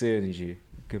make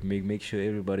sure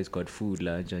everybody's got food,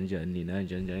 and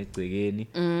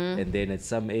then at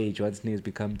some age, once niggas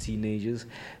become teenagers,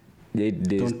 they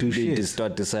Don't do shit. just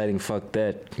start deciding fuck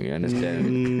that. You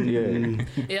understand? Yeah.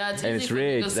 Yeah, it's And easy it's for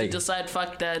rare, niggas like, to decide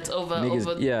fuck that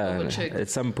over chick. At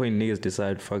some point niggas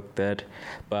decide fuck that,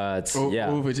 but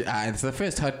It's the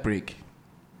first heartbreak.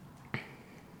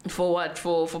 For what?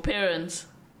 For parents?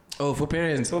 Oh, for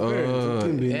parents. For parents, Oh, it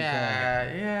can be.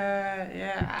 yeah.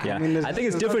 yeah. I mean, I think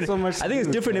it's there's not different. so much I think it's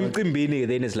to different it, in Mkimbini.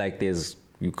 Then it's like there's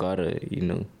you gotta,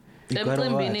 You gotta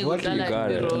Emcimbini what? kudlala You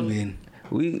gotta. iphi role? mean,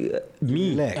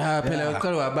 me. relax. Phela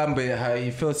uqala wabambe how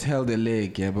he first held the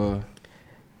leg, yabo.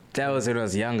 That was when I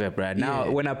was younger, bruh. Now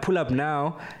when I pull up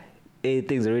now,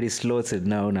 everything's already slaughtered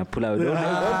now. When I pull up, don't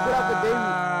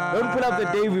pull up the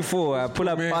day before. I pull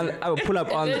up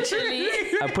on. Literally.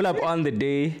 I pull up on the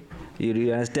day.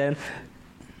 You understand?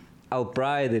 I'll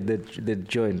pry the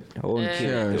joint. I won't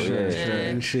kill it. Sure.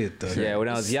 And shit, though. Yeah, when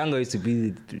I was younger, I used to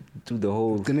be do the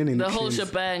whole. The whole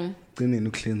shebang.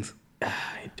 Cleanse.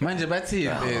 Manje bathi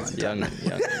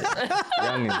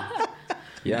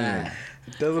Young.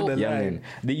 Doesn't Young. align.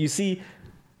 You see,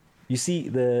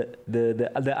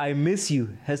 the I miss you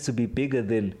has to be bigger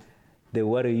than the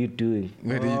what are you doing?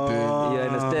 What are you doing? You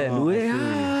understand?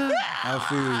 I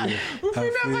feel you.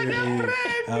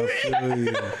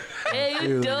 Hey,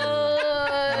 you don't.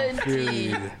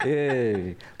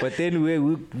 Yeah, but then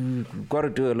we gotta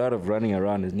do a lot of running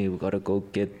around, isn't it? We gotta go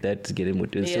get that to get him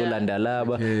with so landa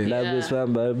laba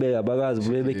swamba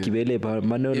abakazi begibele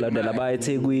mano landa laba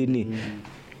eThekwini.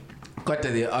 Got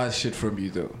that they ask shit from you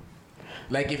though.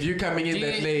 Like if you coming in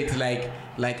that late,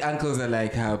 like uncles are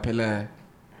like, how Pella,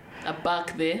 A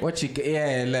back there. what you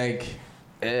like.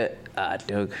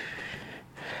 Dog.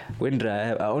 When did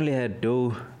I only had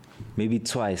dough maybe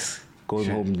twice going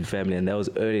home with family, and that was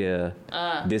earlier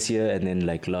this year and then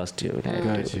like last year.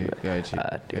 Got you.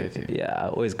 Yeah, I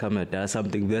always come and do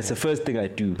something. That's the first thing I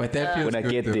do. But that feels when I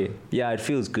good, get though. there. Yeah, it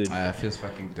feels good. It feels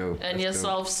fucking dope. And That's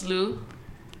yourself, Slew? dope.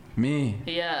 Me?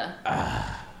 Yeah.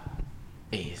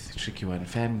 Hey, it's a tricky one.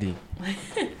 Family.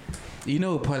 You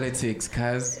know politics,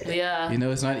 cuz. Yeah. You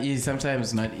know, it's not easy. Sometimes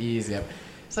it's not easy.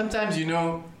 Sometimes, you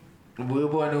know, we're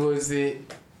born who say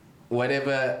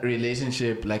whatever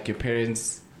relationship like your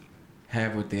parents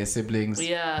have with their siblings.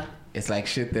 Yeah. It's like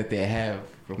shit that they have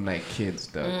from like kids,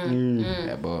 dog.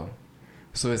 Yeah, bro.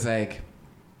 So it's like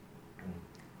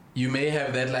you may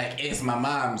have that like it's my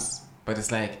mom's, but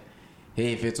it's like,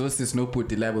 hey, if it's also no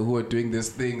put who are doing this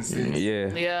thing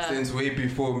since way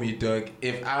before me, dog.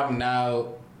 If I'm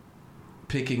now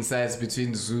picking sides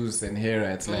between Zeus and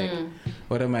Hera, it's like,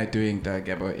 what am I doing, dog,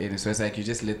 about it? So it's like you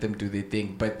just let them do their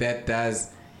thing. But that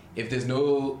does, if they're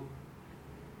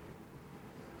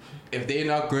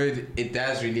not good, it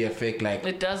does really affect like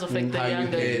it does affect the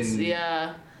youngers.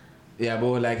 Yeah,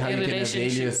 but like how you can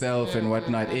avail yourself and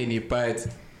whatnot. But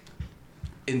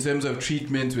in terms of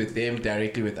treatment with them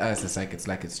directly with us, it's like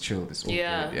it's chill. It's all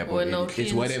good. But no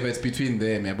it's whatever it's between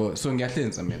them. But so if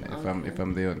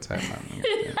I'm there on time,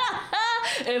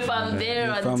 if I'm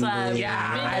there on time,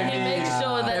 make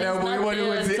sure that it's not there on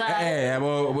time. Yeah,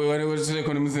 but we want to check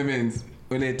on the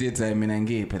only daytime and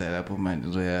I put that up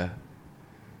man. So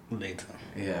Later.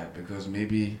 Yeah, because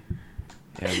maybe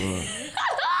so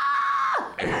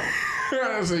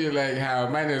you're like how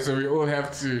man, so we all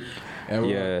have to. So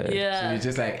you're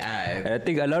just like I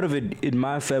think a lot of it in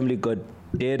my family got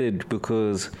dated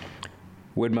because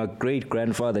when my great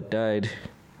grandfather died,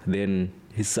 then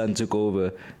his son took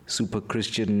over. Super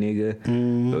Christian nigga.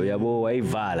 Why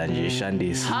vala nje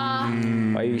shandisi?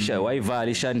 Why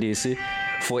vala shandisi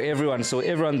for everyone? So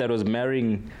everyone that was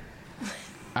marrying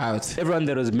out, everyone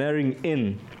that was marrying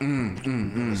in,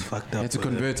 was fucked up. Had to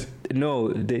convert.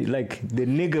 No, they like the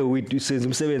nigga we do since at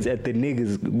the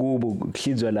niggas gubo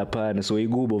kidwa lapana, so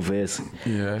gubo verse.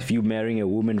 Yeah. If you marrying a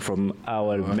woman from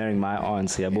marrying my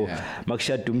aunts,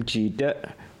 Makshatum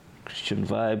cheetah, Christian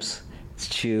vibes, it's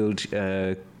chilled,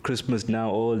 Christmas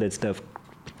now, all that stuff.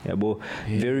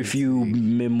 Very few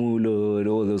memulo and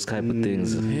all those type of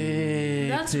things.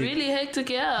 That's really hectic,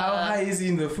 How high is he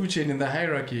in the food chain, in the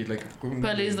hierarchy?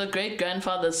 But he's the great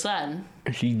grandfather's son.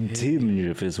 Because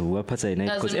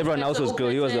everyone else was girl.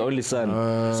 He was the only son.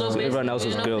 So everyone else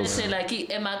was girls.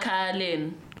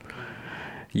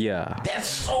 Yeah. That's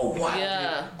so wild.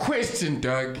 Yeah. Question,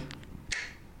 Doug.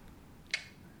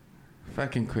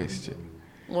 Fucking question.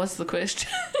 What's the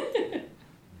question?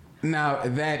 Now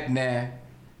that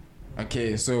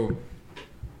okay, so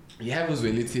you have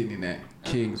Zwelithini in there,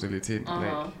 King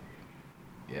Zwelithini,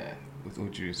 with all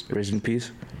due respect. Rest in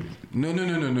peace.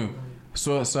 No.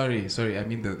 So sorry. I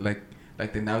mean the like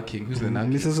the now king. Who's the now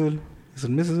king? Mrs. Zul. Is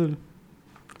it Mrs. Zul?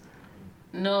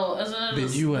 No, isn't it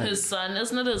his son?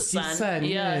 Isn't it his son? His son,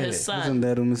 his son. Isn't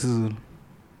that Mrs. Zul?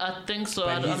 I think so.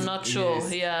 I'm not sure.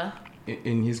 Yes. Yeah.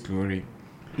 In his glory.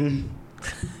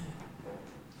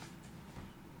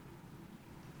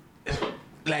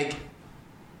 Like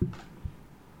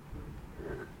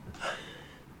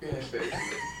that's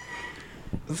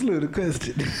a little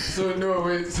question. So no,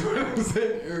 wait. So what I'm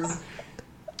saying is,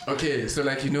 okay. So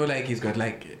like like he's got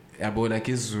like about like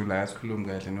his Zula,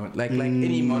 like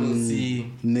any Model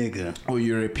C nigga or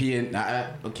European.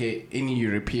 Okay, any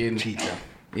European cheetah.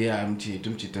 Yeah, I'm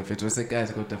cheetah. It was a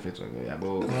guy's got a fit.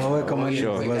 Come on,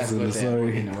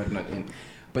 sorry. Whatnot.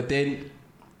 But then.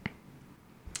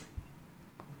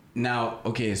 Now,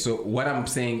 okay, so what I'm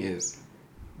saying is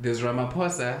there's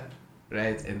Ramaphosa,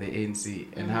 right, and the ANC,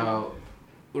 and how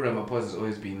Ramaphosa has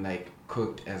always been like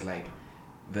cooked as like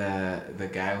the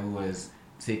guy who was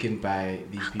taken by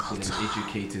these people and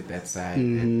educated that side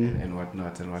and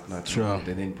whatnot. Sure. And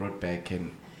then brought back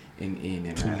in and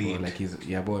like he's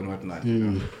and whatnot. You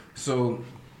know? So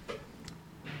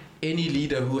any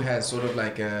leader who has sort of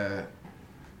like a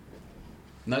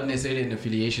not necessarily an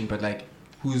affiliation, but like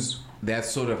who's that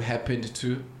sort of happened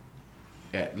to,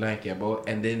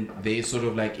 and then they sort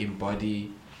of like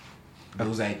embody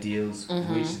those ideals,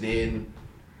 which then,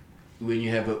 when you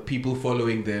have people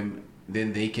following them,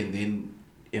 then they can then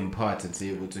impart and say,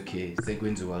 "It's okay."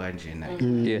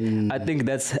 I think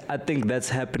that's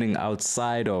happening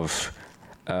outside of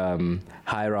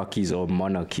hierarchies or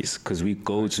monarchies, because we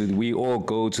all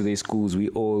go to their schools, we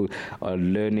all are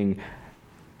learning.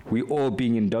 We all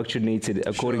being indoctrinated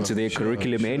according to their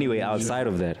curriculum anyway. Outside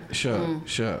of that, sure.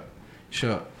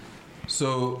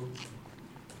 So,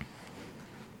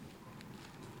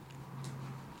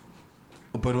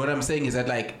 but what I'm saying is that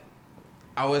like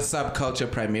our subculture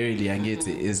primarily,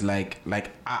 is like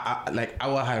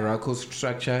our hierarchical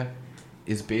structure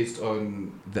is based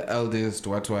on the eldest,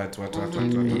 what, yes,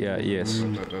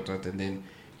 and then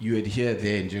you adhere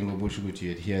there in Django Bushwood,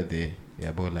 you adhere there,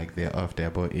 about like they're off, they're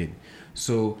about in.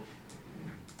 So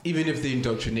even if the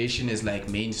indoctrination is like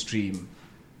mainstream,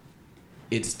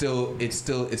 it's still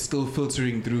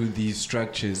filtering through these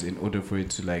structures in order for it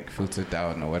to like filter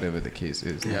down or whatever the case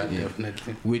is. Yeah,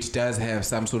 definitely. Which does have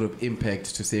some sort of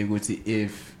impact to say,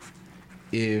 if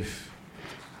if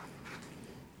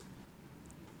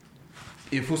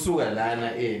usuka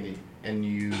lana eni and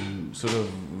you sort of,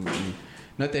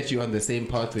 not that you're on the same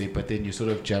pathway, but then you sort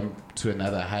of jump to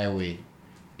another highway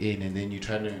in, and then you're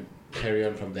trying to carry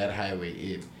on from that highway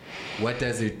in, what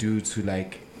does it do to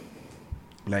like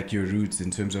your roots in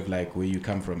terms of like where you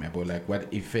come from, about like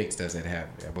what effects does it have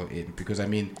about it? Because I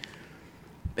mean,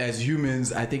 as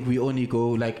humans, I think we only go,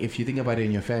 like, if you think about it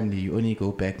in your family, you only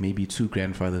go back maybe 2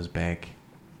 grandfathers back.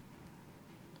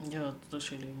 Yeah, it's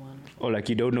literally one. Or like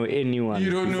you don't know anyone.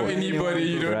 You don't know anybody.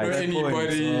 You don't know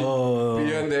anybody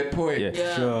beyond that point.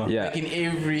 Yeah. Sure. Yeah. Like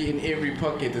in every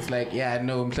pocket, it's like, yeah,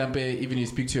 no, mhlampe, even you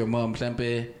speak to your mom,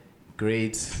 mhlampe,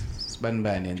 great,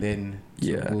 spanban, and then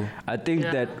Yeah. I think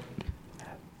that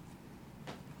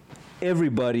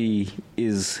everybody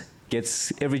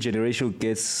every generation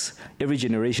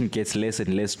gets less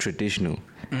and less traditional.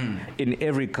 In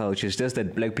every culture. It's just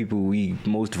that black people, we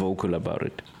most vocal about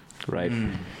it, right?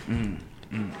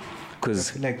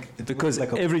 Because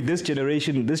this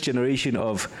generation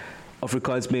of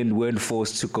Afrikaans men weren't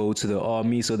forced to go to the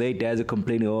army, so their dads are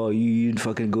complaining, oh, you didn't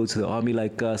fucking go to the army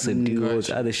like us and do all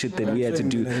this other shit that we had to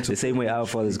do, the same way our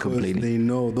fathers complaining. They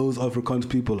know, those Afrikaans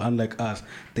people, unlike us,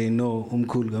 they know I'm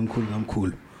cool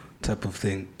type of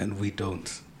thing, and we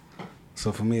don't.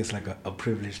 So for me, it's like a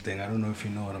privilege thing. I don't know if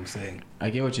you know what I'm saying. I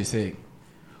get what you're saying.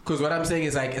 Because what I'm saying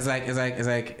is like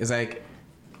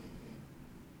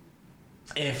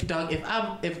if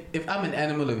I'm an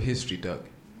animal of history, dog,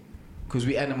 because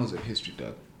we animals of history,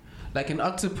 dog. Like an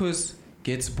octopus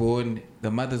gets born,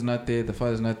 the mother's not there, the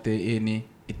father's not there,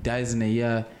 it dies in a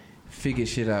year, figure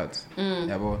shit out.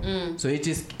 So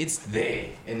it's there,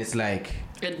 and it's like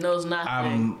it knows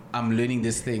nothing. I'm learning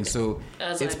this thing, so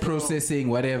it's processing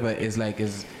whatever is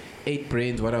 8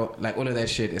 brains, like all of that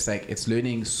shit. It's like it's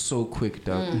learning so quick,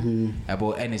 dog.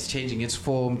 And it's changing its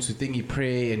form to thingy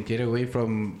prey and get away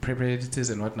from predators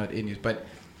and whatnot in it. But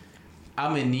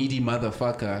I'm a needy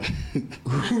motherfucker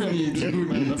who needs a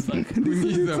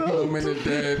mom and a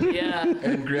dad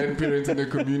and grandparents in the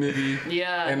community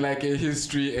and like a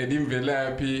history and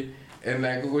imvelaphi and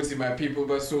like go to my people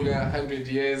basuka 100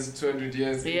 years, 200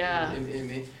 years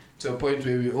in to a point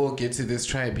where we all get to this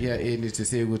tribe here and to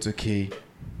say what's okay.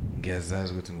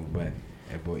 Ngiyazazi ukuthi ngubani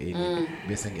yabo ini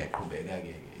bese ngiyaqhubeka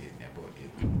ke yabo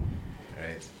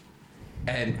right.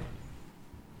 And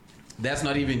that's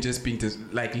not even just being to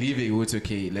like leaving what's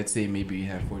okay. Let's say maybe you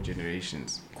have 4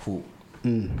 generations. Cool.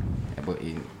 But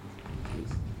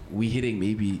we hitting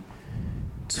maybe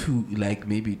 2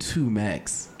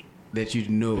 max that you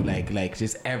know, like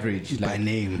just average by like,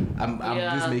 name. I'm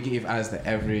just making it as the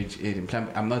average.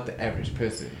 I'm not the average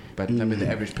person, but the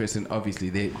average person obviously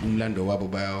they umlando wabo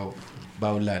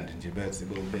bao land.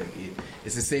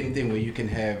 It's the same thing where you can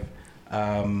have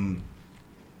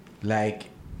like.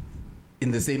 In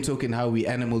the same token, how we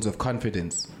animals of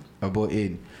confidence about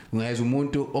in. Ungazi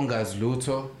umuntu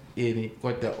ongazilutho ini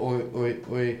kodwa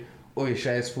oy shy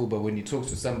as fool, but when you talk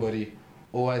to somebody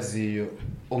owaziyo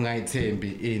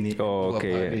ongayithembi ini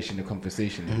in the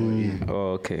conversation.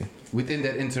 Okay. Within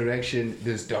that interaction,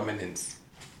 there's dominance.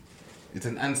 It's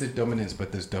an unsaid dominance,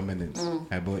 but there's dominance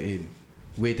about in.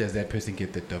 Where does that person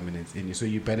get the dominance in you? So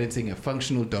you're balancing a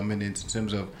functional dominance in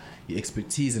terms of your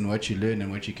expertise and what you learn and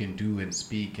what you can do and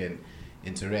speak and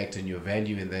interact and your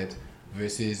value in that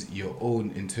versus your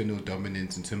own internal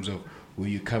dominance in terms of where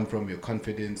you come from, your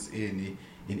confidence in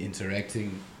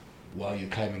interacting while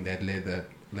you're climbing that ladder,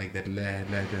 like that ladder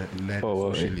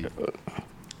socially.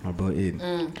 About it.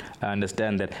 I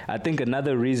understand that. I think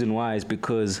another reason why is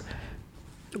because,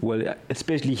 well,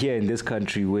 especially here in this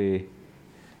country where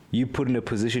you put in a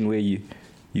position where you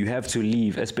have to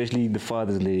leave, especially the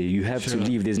fathers there. You have to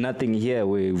leave. There's nothing here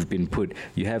where you've been put.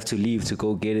 You have to leave to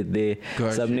go get it there.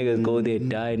 Gotcha. Some niggas go there,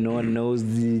 die. No one knows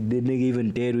the nigga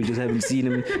even dead. We just haven't seen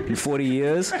him in 40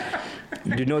 years.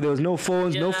 You know, there was no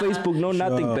phones, no Facebook, no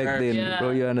nothing back then,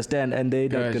 bro. You understand? And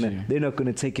they're not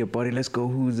gonna take your body. Let's go.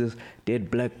 Who's this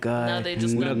dead black guy? No,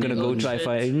 we're not gonna go try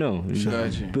fight. No,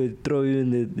 but throw you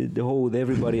in the hole with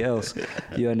everybody else.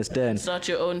 You understand? It's not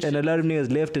your own shit. And a lot of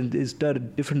niggas left and started a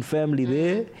different family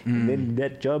there. And then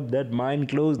that mine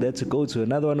closed. That's to go to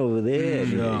another one over there.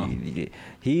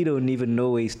 He don't even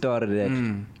know where he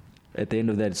started at the end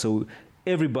of that. So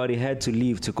everybody had to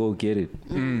leave to go get it.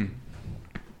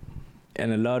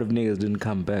 And a lot of niggas didn't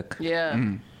come back.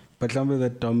 But some of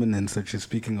that dominance that you're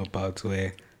speaking about,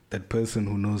 where that person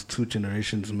who knows 2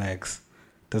 generations max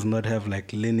does not have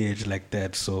like lineage like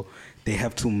that, so they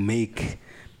have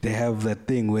that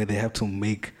thing where they have to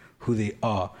make who they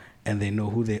are, and they know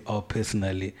who they are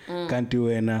personally. Can't do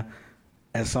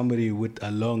as somebody with a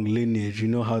long lineage, you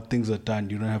know how things are done.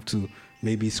 You don't have to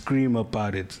maybe scream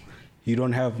about it. You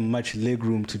don't have much leg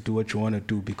room to do what you want to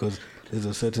do because there's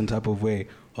a certain type of way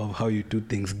of how you do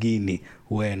things gini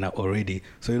when already.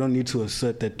 So you don't need to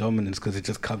assert that dominance because it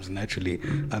just comes naturally.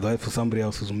 Otherwise, for somebody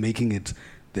else who's making it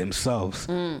themselves,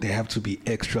 they have to be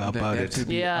extra about They have it. to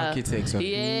be architects of it.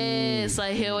 Yes,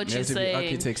 I hear what They you're have to be saying.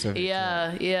 architects of it,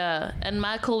 Yeah. And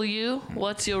Michael,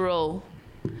 what's your role?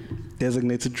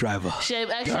 Designated driver. Shame.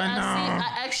 Actually,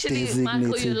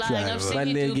 Michael, you're Designated lying. I've seen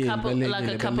you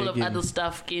do a couple of other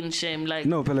stuff in Shame. Like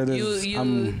No, Pella,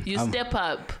 you step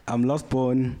up. I'm lost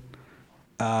born.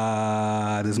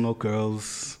 There's no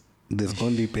girls. There's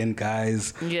only Ben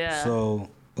guys. Yeah. So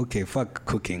okay, fuck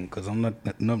cooking because I'm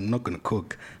not gonna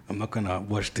cook. I'm not gonna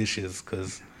wash dishes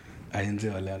because I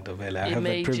enjoy Orlando Valley. I have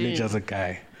that privilege as a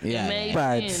guy. Yeah.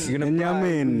 But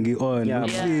Nyamin, on. Yeah.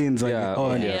 Cleans,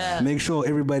 on. Yeah. Make sure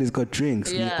everybody's got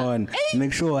drinks. Yeah. On.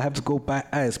 Make sure I have to go buy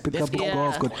ice, pick up a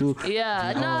golf, go to.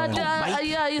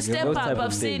 Yeah. You step Those up. type of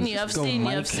I've seen things. you.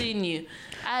 I've seen you.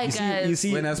 Hi You guys.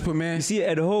 see, When I put me, you see,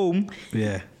 at home,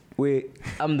 Yeah. where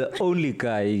I'm the only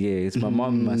guy, it's my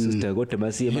mom and my sister. Go to my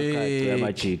see my car,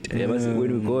 my cheat. When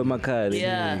we go in my car,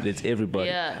 Yeah. it's everybody.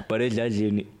 Yeah. But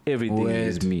everything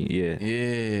is me.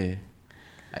 Yeah.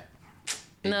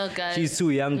 No guys. She's too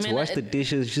young to Man, wash the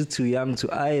dishes. She's too young to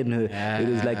iron her. It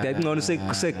is like that. No, say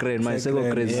secret, man. Say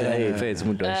crazy. Hey, face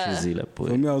much For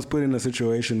me, I was put in a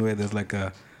situation where there's like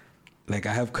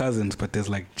I have cousins, but there's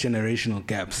like generational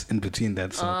gaps in between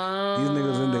that. So these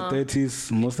niggas in their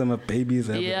 30s, most of them are babies,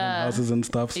 they have their own houses and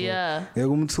stuff. So Yeah.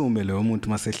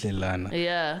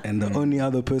 And the only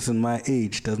other person my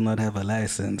age does not have a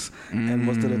license. And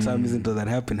most of the time, isn't that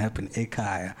happen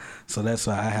ekaya. So that's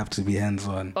why I have to be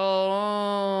hands-on.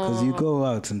 Oh. Because you go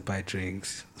out and buy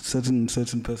drinks. Certain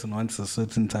person wants a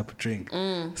certain type of drink.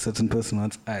 Certain person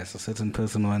wants ice. A certain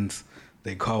person wants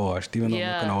their car washed. Even though I'm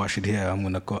not gonna wash it here, I'm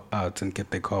gonna go out and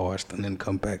get their car washed and then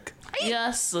come back.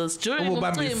 Yes, during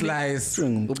Ubambi umcimbi. flies.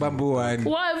 Ubambu one.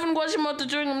 Why even watch him out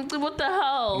during umcimbi? What the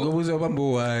hell?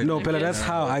 Ubambu one. No, Pella, that's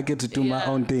how I get to do my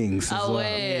own things. As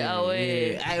Away.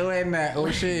 I went oh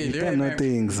shit. well. No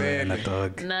things,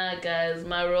 dog. Nah, guys,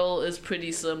 my role is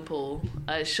pretty simple.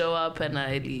 I show up and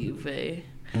I leave.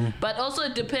 But also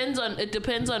it depends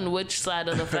on which side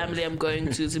of the family I'm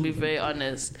going to be very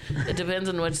honest. It depends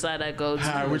on which side I go to.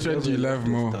 Which one do you love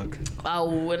more?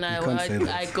 When can't say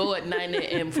that. I go at 9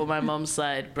 a.m. for my mom's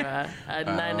side, bruh. At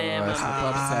 9 a.m. That's the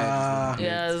pop side.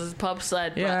 Yeah, it's pop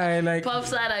side. Yeah, bruh. I like- pop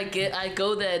side. I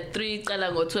go there at 3,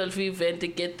 or 12 event to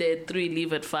get there at 3,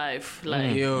 leave at 5.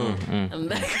 Like, Yo. and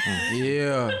like,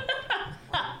 Yeah.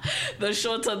 the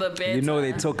shorter the better. You know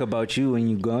they talk about you when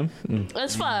you're gone.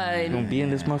 It's fine. Don't be in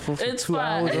this motherfucker for It's 2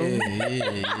 fine. hours.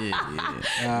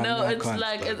 No, I it's can't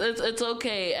like stop. it's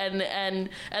okay, and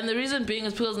the reason being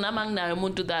is because namang na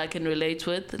umuntu that I can relate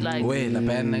with, like Wait, the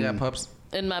band nigga pops.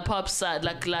 in my pop side,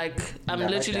 like I'm Yeah, like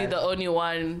literally that. the only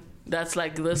one that's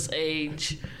like this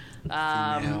age.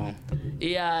 Female.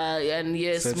 Yeah, and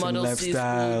yes, Certain model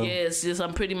lifestyle. yes,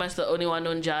 I'm pretty much the only one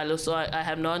on Jalo, so I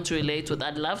have no one to relate with.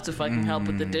 I'd love to fucking help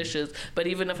with the dishes, but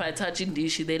even if I touch in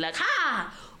dishi, they like,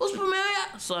 ha, who's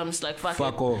Pumea? So I'm just like, fuck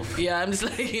off. Yeah, I'm just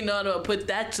like, no, put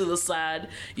that to the side,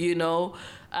 Yineng,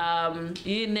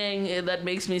 that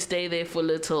makes me stay there for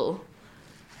little.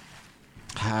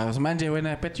 How's Manje when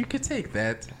but you could take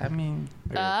that. I mean,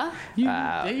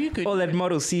 you could. All that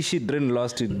Model C shit didn't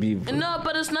last to be. No,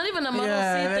 but it's not even a Model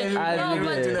Yeah, C thing. I No, agree.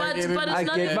 but it's I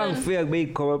not get bang even. fair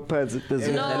make cover parts. No, but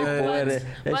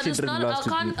That shit it's didn't not. last to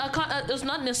be. I can't. It's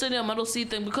not necessarily a Model C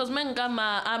thing because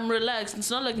I'm relaxed.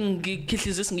 It's not like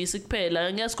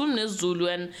Zulu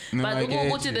and No, but I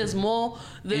get you. there's more.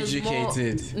 There's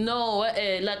Educated. more. No,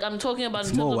 like I'm talking about.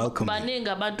 It's more welcoming. Baningi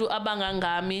abantu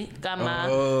abangangami kama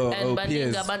peers. and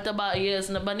baningi abantu yes,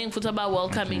 na baningi futhi aba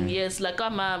welcoming yes, like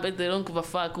kama but they don't give a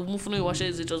fuck. Umufuna uyiwashe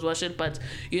izitho wash it, but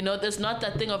there's not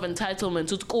that thing of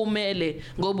entitlement. Uthi kumele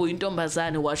ngoba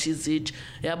uyintombazane wash izitho.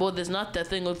 Yabo, there's not that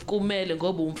thing of kumele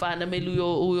ngoba umfana mele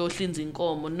uyohlinza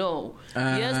inkomo. No.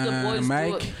 Yes, the boys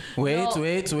Mike, do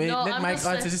it. wait. No, Let I'm Mike just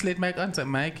answer. saying- Just let Mike answer.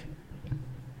 Mike,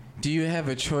 do you have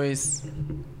a choice?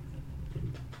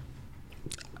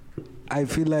 I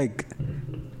feel like,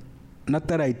 not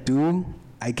that I do,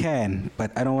 I can,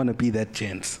 but I don't want to be that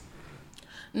chance.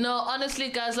 No, honestly,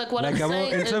 guys, like what Like, I'm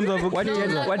saying in is, terms of What No,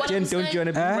 gen? like, What what gen I'm don't you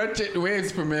saying- wanna be?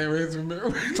 Wait for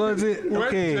me. So is it What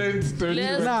okay? gens don't you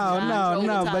Let's want? not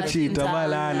Now throw bachita the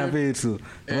balana time. bethu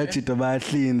bachita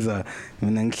bahlinza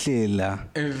mina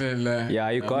ngihlela Yeah,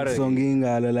 you got it. so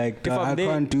ngingalo like If I I'm there,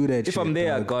 can't do that if shit, I'm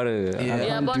there, I dog. got it. I Yeah,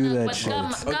 can't but do that but shit.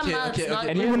 come Okay, out, okay, it's not.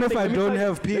 okay. And Even if I Let me don't tell-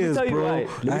 have let me peers, tell you bro, why. I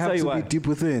Let me have tell you to why. be deep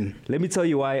within. Let me tell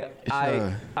you why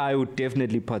Sure. I would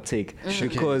definitely partake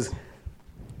because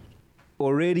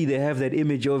already they have that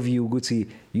image of you, Gucci,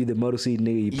 you the model scene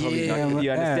nigga. You probably not,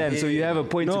 you understand? So you have a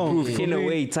point to prove in a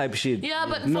way type shit. Yeah,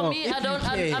 but for me,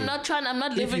 I'm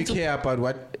not living if you care about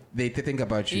what they think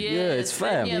about you. Yeah, it's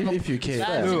fam. If you care.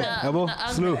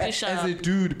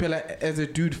 As a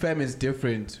dude, fam is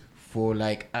different for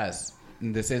like us.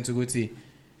 In the sense of Gucci,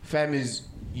 fam is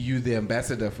you the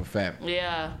ambassador for fam.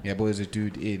 Yeah. Yeah, but as a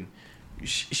dude in.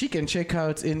 She can check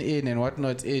out in and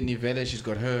whatnot in Nivelle. She's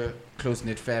got her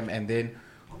close-knit fam, and then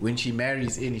when she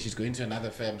marries in, she's going to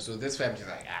another fam. So this fam, she's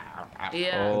like,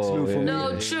 yeah.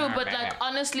 No, true. But like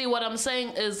honestly, what I'm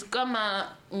saying is,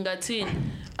 kama ngatin,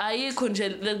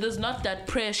 there's not that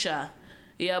pressure.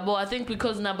 Yeah, but I think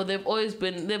because now, but they've always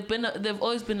been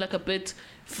like a bit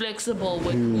flexible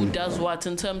with who does what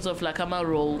in terms of like our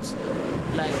roles,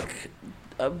 like.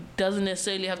 Doesn't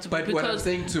necessarily have to be. But what I'm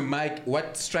saying to Mike,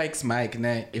 what strikes Mike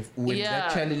now, when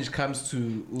that challenge comes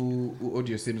to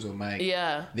Audio Sims or Mike,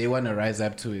 they want to rise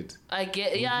up to it. I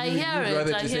hear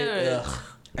it.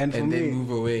 And for me, then move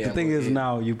away. The thing is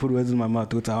now, you put words in my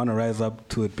mouth, which I want to rise up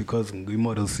to it because we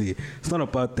model see. It's not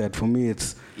about that. For me,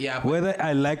 it's whether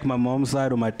I like my mom's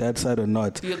side or my dad's side or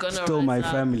not, still my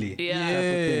family.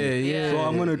 Yeah. So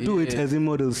I'm going to do it as in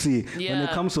model C. When it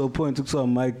comes to a point, it's a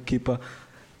Mike keeper.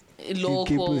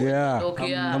 Local,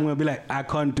 I'm gonna be like, I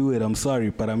can't do it. I'm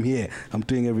sorry, but I'm here. I'm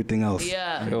doing everything else.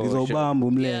 Yeah.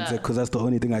 Because that's the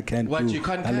only thing I can do. What you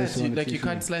can't cut? You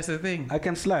can't slice a thing. I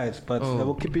can slice, but I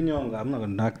will keep it young. I'm not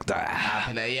gonna knock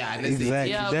that.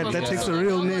 Exactly. That takes a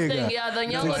real nigga.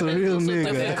 That takes a real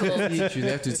nigga. You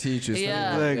have to teach you.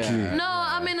 Exactly. No,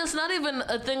 I mean it's not even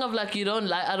a thing of like I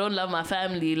don't love my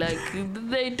family. Like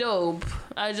they dope.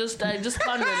 I just can't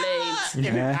relate.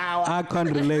 I can't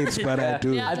relate, but I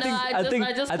do. I think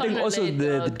also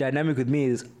the dynamic with me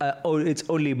is it's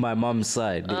only my mom's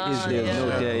side. It's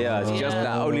just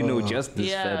I only know just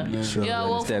this family.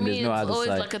 Well for me there's no it's other always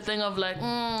side. like a thing of like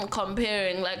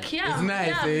comparing. Like I'm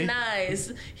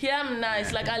nice.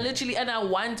 Like I literally I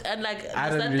want and like I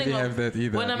don't really have that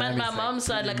either. When I'm at my mom's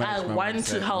side, like I want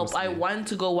to help. I want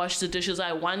to go wash the dishes.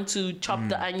 I want to chop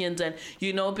the onions and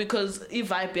because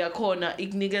if I be a corner,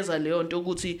 ignigas leon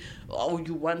toguti. Oh,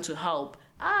 you want to help?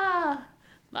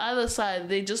 The other side,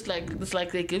 they just like it's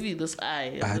like they give you this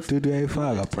eye. I do very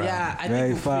far, bro. Yeah, I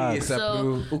think but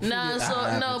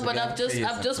I've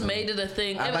just made it a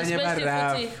thing. Especially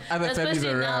now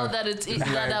that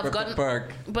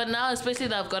especially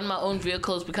that I've gotten my own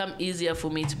vehicle, it's become easier for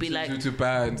me to be like to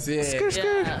bounce.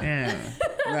 Yeah.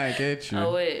 I get you.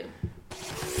 Oh wait.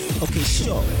 Okay,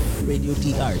 sure.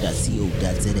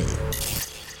 RadioDR.co.za.